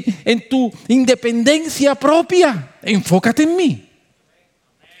en tu independencia propia. Enfócate en mí.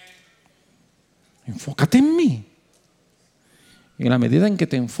 Enfócate en mí. Y en la medida en que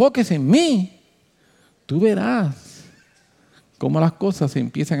te enfoques en mí, tú verás cómo las cosas se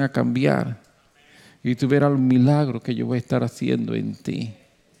empiezan a cambiar y tú verás los milagros que yo voy a estar haciendo en ti.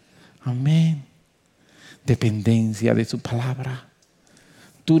 Amén. Dependencia de su palabra.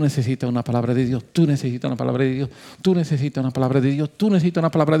 Tú necesitas una palabra de Dios. Tú necesitas una palabra de Dios. Tú necesitas una palabra de Dios. Tú necesitas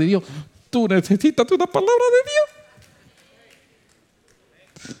una palabra de Dios. Tú necesitas una palabra de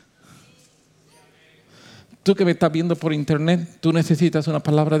Dios. Tú que me estás viendo por internet, tú necesitas una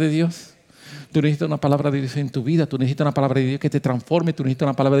palabra de Dios. Tú necesitas una palabra de Dios en tu vida. Tú necesitas una palabra de Dios que te transforme. Tú necesitas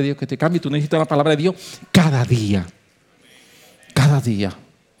una palabra de Dios que te cambie. Tú necesitas una palabra de Dios cada día. Cada día.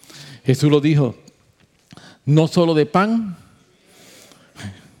 Jesús lo dijo: no solo de pan.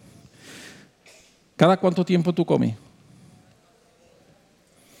 ¿Cada cuánto tiempo tú comes?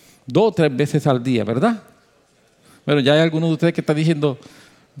 2 o 3 veces al día, ¿verdad? Bueno, ya hay algunos de ustedes que están diciendo: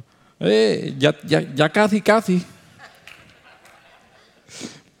 ya casi.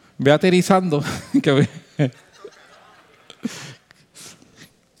 Ve aterrizando.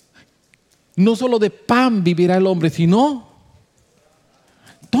 No solo de pan vivirá el hombre, sino...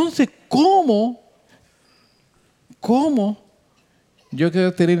 Entonces, ¿cómo yo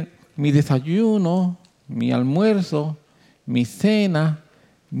quiero tener mi desayuno, mi almuerzo, mi cena,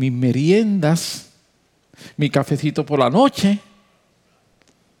 mis meriendas, mi cafecito por la noche?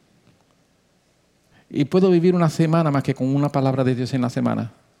 Y puedo vivir una semana más que con una palabra de Dios en la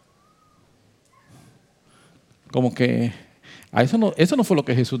semana. Como que eso no fue lo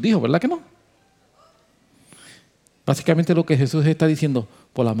que Jesús dijo, ¿verdad que no? Básicamente lo que Jesús está diciendo: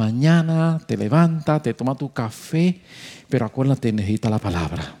 por la mañana te levantas, te tomas tu café, pero acuérdate, necesitas la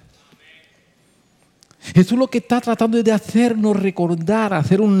palabra. Jesús lo que está tratando es de hacernos recordar,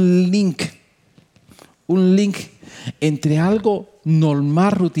 hacer un link entre algo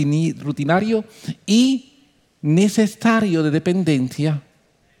normal, rutinario y necesario de dependencia,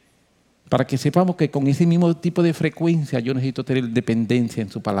 para que sepamos que con ese mismo tipo de frecuencia yo necesito tener dependencia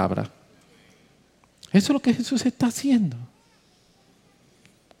en su palabra. Eso es lo que Jesús está haciendo.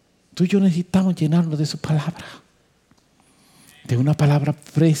 Tú y yo necesitamos llenarnos de su palabra, de una palabra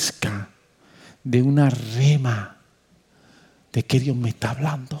fresca, de una rema, de que Dios me está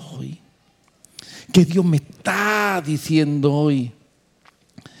hablando hoy, que Dios me está diciendo hoy.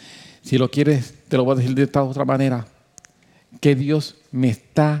 Si lo quieres, te lo voy a decir de esta otra manera: que Dios me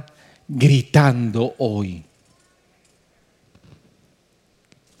está gritando hoy.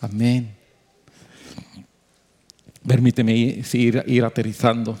 Amén. Permíteme ir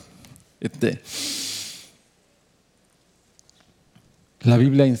aterrizando. La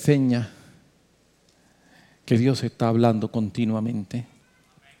Biblia enseña que Dios está hablando continuamente.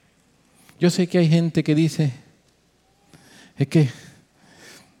 Yo sé que hay gente que dice: es que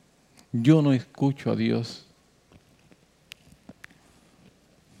yo no escucho a Dios.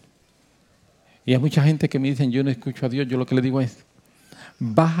 Y hay mucha gente que me dicen: yo no escucho a Dios. Yo lo que le digo es: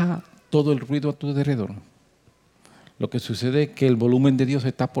 baja todo el ruido a tu alrededor. Lo que sucede es que el volumen de Dios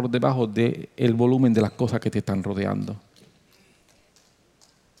está por debajo del volumen de las cosas que te están rodeando.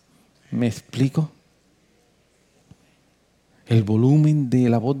 ¿Me explico? El volumen de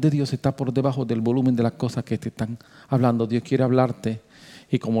la voz de Dios está por debajo del volumen de las cosas que te están hablando. Dios quiere hablarte.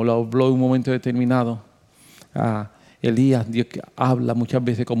 Y como lo habló en un momento determinado, Elías, Dios habla muchas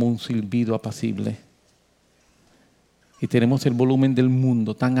veces como un silbido apacible. Y tenemos el volumen del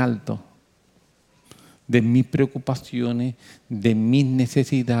mundo tan alto, de mis preocupaciones, de mis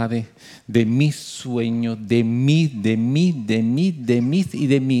necesidades, de mis sueños, de mis,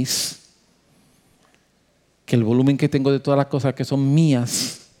 que el volumen que tengo de todas las cosas que son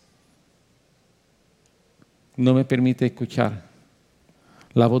mías no me permite escuchar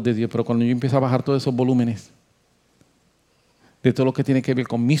la voz de Dios. Pero cuando yo empiezo a bajar todos esos volúmenes de todo lo que tiene que ver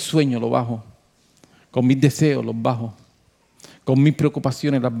con mis sueños, lo bajo, con mis deseos, los bajo, con mis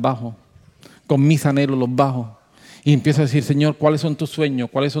preocupaciones, las bajo, con mis anhelos, los bajo, y empiezo a decir: Señor, ¿cuáles son tus sueños?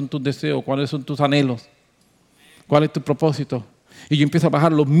 ¿Cuáles son tus deseos? ¿Cuáles son tus anhelos? ¿Cuál es tu propósito? Y yo empiezo a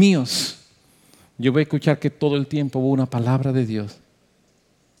bajar los míos. Yo voy a escuchar que todo el tiempo hubo una palabra de Dios,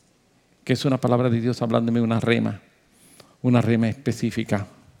 que es una palabra de Dios hablándome una rema específica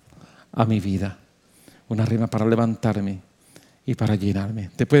a mi vida, una rema para levantarme y para llenarme.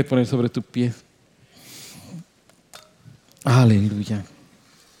 Te puedes poner sobre tus pies. Aleluya.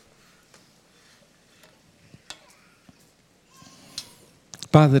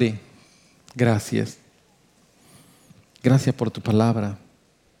 Padre, gracias. Gracias por tu palabra.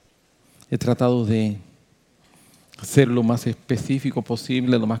 He tratado de ser lo más específico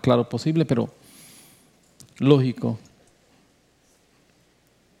posible, lo más claro posible, pero lógico.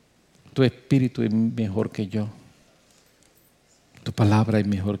 Tu espíritu es mejor que yo. Tu palabra es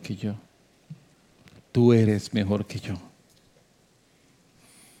mejor que yo. Tú eres mejor que yo.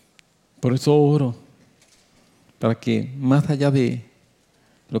 Por eso oro para que, más allá de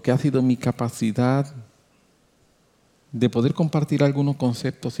lo que ha sido mi capacidad de poder compartir algunos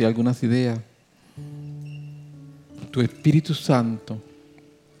conceptos y algunas ideas, tu Espíritu Santo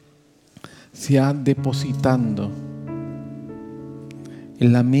sea depositando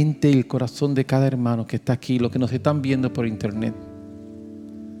en la mente y el corazón de cada hermano que está aquí, los que nos están viendo por internet,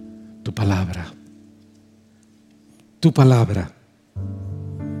 tu palabra, tu palabra,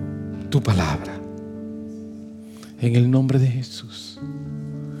 tu palabra. En el nombre de Jesús,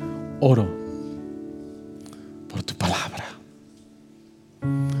 oro por tu palabra.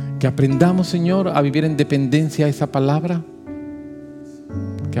 Que aprendamos, Señor, a vivir en dependencia a esa palabra.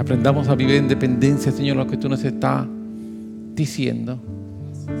 Que aprendamos a vivir en dependencia, Señor, a lo que tú nos estás diciendo.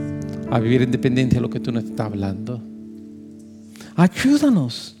 A vivir en dependencia a lo que tú nos estás hablando.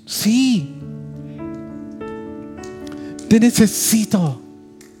 Ayúdanos, sí. Te necesito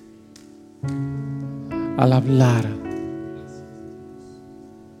al hablar.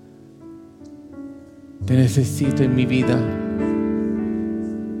 Te necesito en mi vida.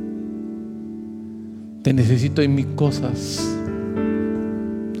 Te necesito en mis cosas.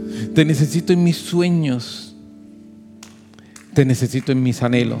 Te necesito en mis sueños. Te necesito en mis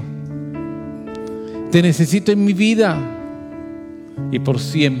anhelos. Te necesito en mi vida. Y por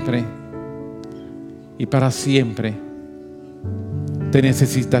siempre. Y para siempre. Te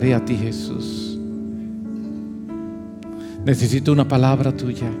necesitaré a ti, Jesús. Necesito una palabra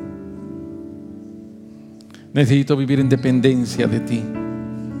tuya. Necesito vivir en dependencia de ti.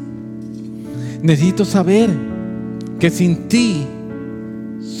 Necesito saber que sin ti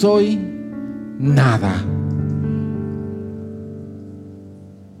soy nada.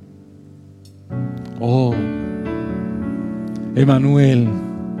 Oh, Emmanuel,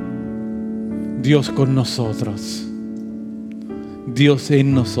 Dios con nosotros, Dios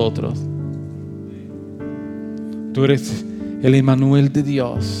en nosotros. Tú eres el Emmanuel de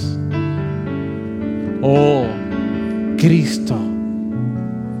Dios. Oh, Cristo,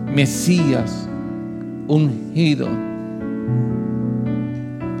 Mesías ungido,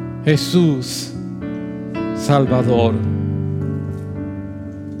 Jesús, Salvador.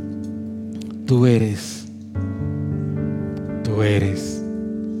 Tú eres, tú eres,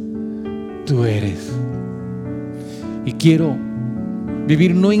 tú eres. Y quiero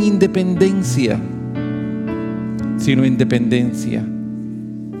vivir no en independencia, sino en dependencia,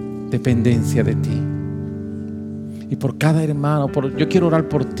 dependencia de ti. Y por cada hermano, yo quiero orar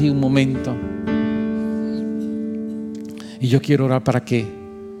por ti un momento. Y yo quiero orar para que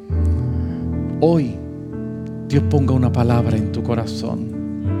hoy Dios ponga una palabra en tu corazón.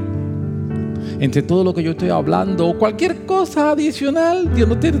 Entre todo lo que yo estoy hablando o cualquier cosa adicional, Dios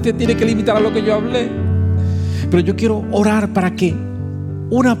no te tiene que limitar a lo que yo hablé. Pero yo quiero orar para que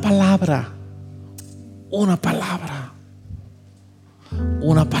una palabra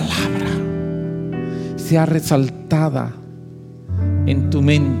sea resaltada en tu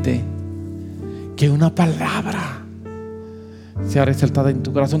mente, que una palabra sea resaltada en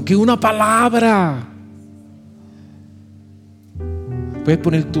tu corazón, que una palabra. Puedes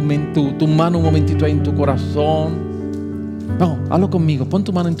poner tu mano un momentito ahí en tu corazón. Vamos, hazlo conmigo, pon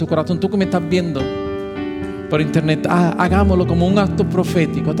tu mano en tu corazón. Tú que me estás viendo por internet, hagámoslo como un acto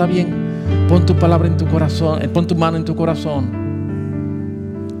profético, ¿está bien? Pon tu palabra en tu corazón, pon tu mano en tu corazón.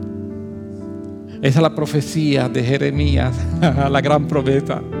 Esa es la profecía de Jeremías, la gran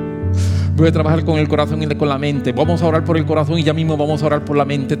profeta. Voy a trabajar con el corazón y con la mente. Vamos a orar por el corazón y ya mismo vamos a orar por la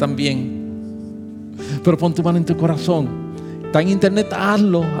mente también. Pero pon tu mano en tu corazón. Está en internet,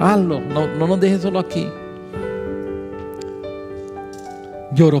 hazlo. No nos dejes solo aquí.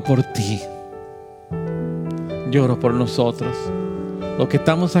 Lloro por ti. Lloro por nosotros. Los que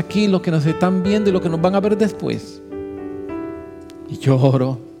estamos aquí, los que nos están viendo y los que nos van a ver después. Y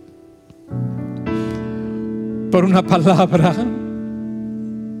lloro por una palabra.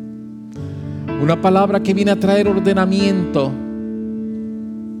 Una palabra que viene a traer ordenamiento.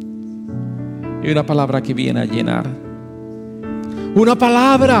 Y una palabra que viene a llenar. Una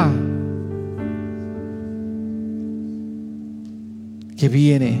palabra que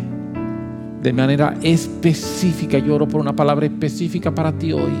viene de manera específica. Yo oro por una palabra específica para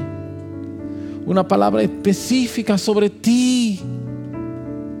ti hoy. Una palabra específica sobre ti.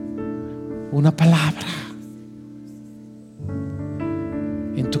 Una palabra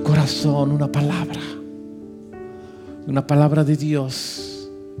en tu corazón, una palabra de Dios,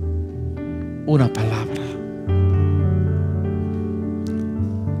 una palabra.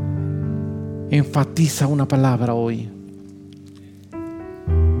 Enfatiza una palabra hoy.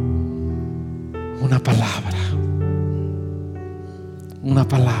 Una palabra. Una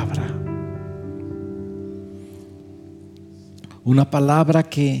palabra. Una palabra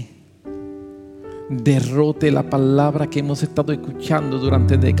que derrote la palabra que hemos estado escuchando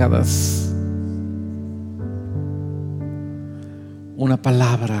durante décadas. Una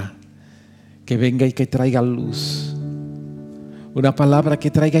palabra que venga y que traiga luz. Una palabra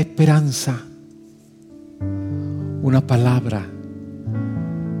que traiga esperanza. Una palabra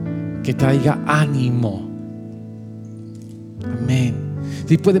que traiga ánimo. Amén.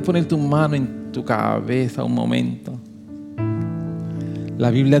 Si puedes poner tu mano en tu cabeza un momento. La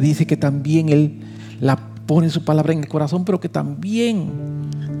Biblia dice que también Él la pone su palabra en el corazón, pero que también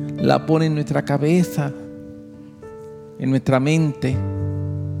la pone en nuestra cabeza, en nuestra mente.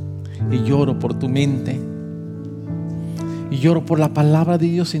 Y lloro por tu mente. Y lloro por la palabra de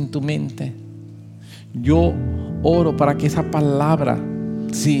Dios en tu mente. Yo oro para que esa palabra,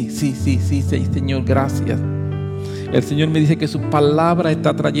 sí, Señor, gracias. El Señor me dice que su palabra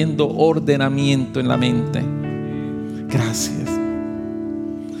está trayendo ordenamiento en la mente. Gracias.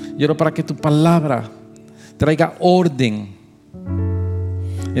 Yo oro para que tu palabra traiga orden.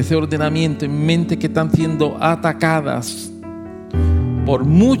 Ese ordenamiento en mente que están siendo atacadas por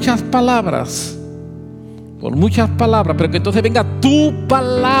muchas palabras. Pero que entonces venga tu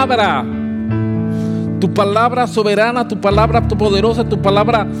palabra. Tu palabra soberana, tu palabra poderosa, tu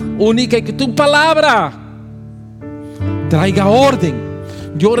palabra única, y que tu palabra traiga orden.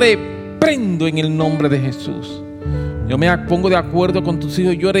 Yo reprendo en el nombre de Jesús. Yo me pongo de acuerdo con tus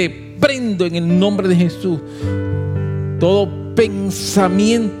hijos. Yo reprendo en el nombre de Jesús todo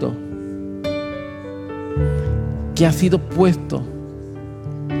pensamiento que ha sido puesto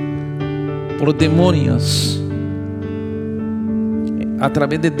por demonios a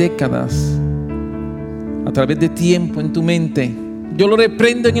través de décadas, a través de tiempo en tu mente. Yo lo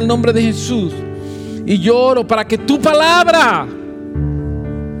reprendo en el nombre de Jesús y yo oro para que tu palabra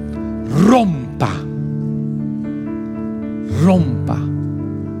rompa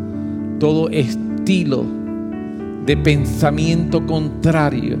todo estilo de pensamiento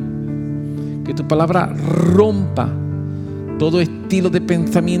contrario. Que tu palabra rompa todo estilo de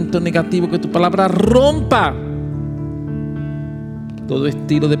pensamiento negativo. Que tu palabra rompa todo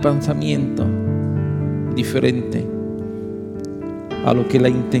estilo de pensamiento diferente a lo que es la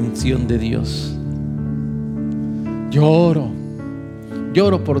intención de Dios. Lloro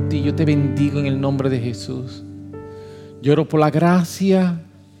por ti. Yo te bendigo en el nombre de Jesús. Lloro por la gracia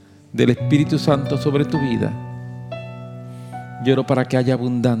del Espíritu Santo sobre tu vida. Lloro para que haya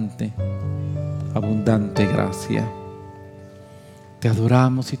abundante gracia. Te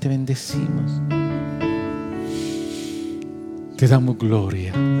adoramos y te bendecimos. Te damos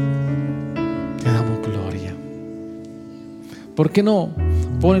gloria. ¿Por qué no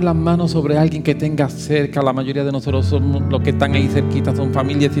Pon las manos sobre alguien que tengas cerca. La mayoría de nosotros somos los que están ahí cerquita, son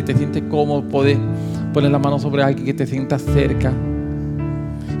familias. Si te sientes cómodo, puedes poner la mano sobre alguien que te sientas cerca.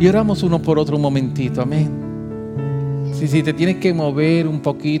 Y oramos uno por otro un momentito, amén. Si te tienes que mover un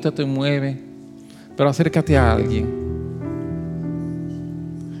poquito, te mueves, pero acércate a alguien.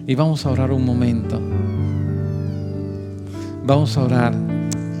 Y vamos a orar un momento. Vamos a orar.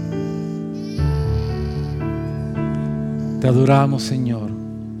 Te adoramos, Señor.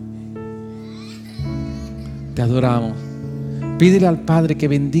 Te adoramos. Pídele al Padre que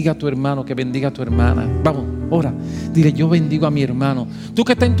bendiga a tu hermano, que bendiga a tu hermana. Vamos, ora. Dile, yo bendigo a mi hermano. Tú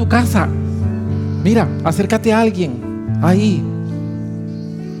que estás en tu casa, mira, acércate a alguien ahí.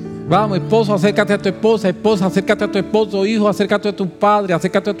 Vamos, esposo, acércate a tu esposa. Esposa, acércate a tu esposo. Hijo, acércate a tu padre.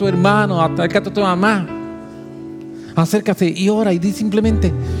 Acércate a tu hermano. Acércate a tu mamá. Acércate y ora y di simplemente,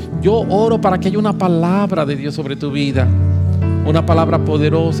 yo oro para que haya una palabra de Dios sobre tu vida. Una palabra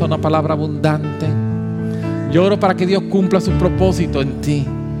poderosa, una palabra abundante. Yo oro para que Dios cumpla su propósito en ti.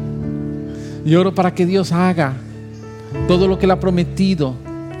 Yo oro para que Dios haga todo lo que Él ha prometido.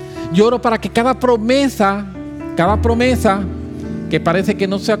 Yo oro para que cada promesa que parece que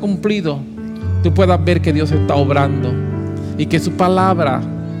no se ha cumplido, tú puedas ver que Dios está obrando y que su palabra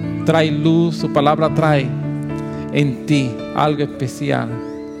trae luz, su palabra trae en ti algo especial.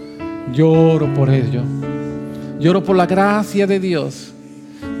 Yo oro por ello. Yo oro por la gracia de Dios.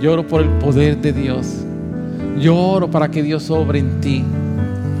 Yo oro por el poder de Dios. Yo oro para que Dios obre en ti.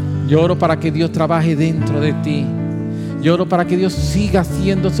 Yo oro para que Dios trabaje dentro de ti. Yo oro para que Dios siga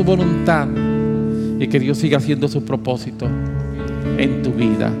haciendo su voluntad y que Dios siga haciendo su propósito en tu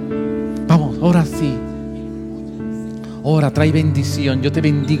vida. Vamos, ora así. Ora, trae bendición. Yo te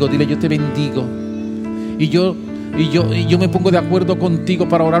bendigo, dile, yo te bendigo. Y yo me pongo de acuerdo contigo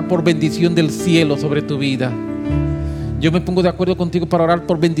para orar por bendición del cielo sobre tu vida. Yo me pongo de acuerdo contigo para orar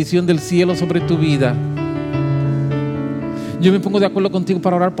por bendición del cielo sobre tu vida. Yo me pongo de acuerdo contigo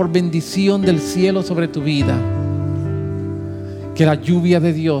para orar por bendición del cielo sobre tu vida. Que la lluvia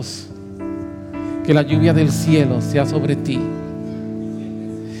de Dios, que la lluvia del cielo sea sobre ti.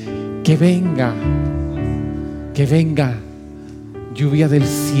 Que venga lluvia del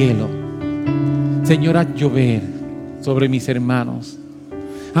cielo. Señor, haz llover sobre mis hermanos.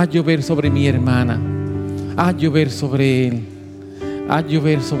 Haz llover sobre mi hermana. Haz llover sobre él. Haz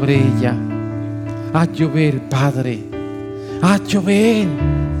llover sobre ella. Haz llover, Padre. Haz llover.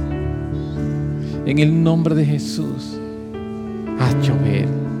 En el nombre de Jesús. Haz llover.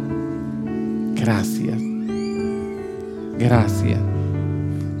 Gracias. Gracias.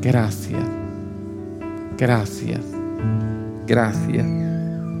 Gracias. Gracias. Gracias.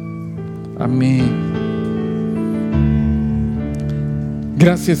 Amén.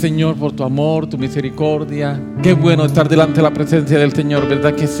 Gracias, Señor, por tu amor, tu misericordia. Qué bueno estar delante de la presencia del Señor,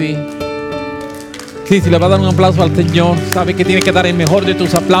 ¿verdad que sí? Sí, si le va a dar un aplauso al Señor, sabe que tiene que dar el mejor de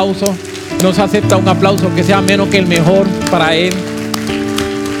tus aplausos. No se acepta un aplauso que sea menos que el mejor para Él.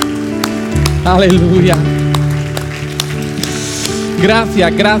 Aleluya.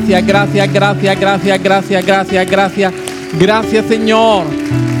 Gracias, gracias, gracias, gracias, gracias, gracias, gracias, gracias. Gracias, Señor.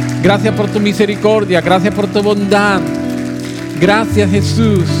 Gracias por tu misericordia. Gracias por tu bondad. Gracias,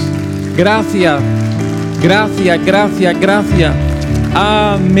 Jesús. Gracias. Gracias, gracias, gracias.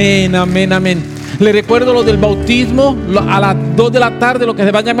 Amén, amén, amén. Le recuerdo lo del bautismo a las 2 de la tarde, lo que se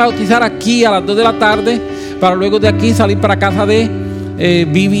van a bautizar aquí a las 2 de la tarde, para luego de aquí salir para casa de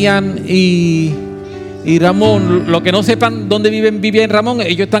Vivian y Ramón. Lo que no sepan dónde viven Vivian y Ramón,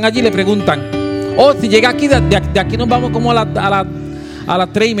 ellos están allí y le preguntan. Oh, si llega aquí, de aquí nos vamos como a las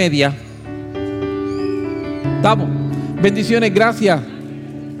 3:30. Estamos. Bendiciones, gracias.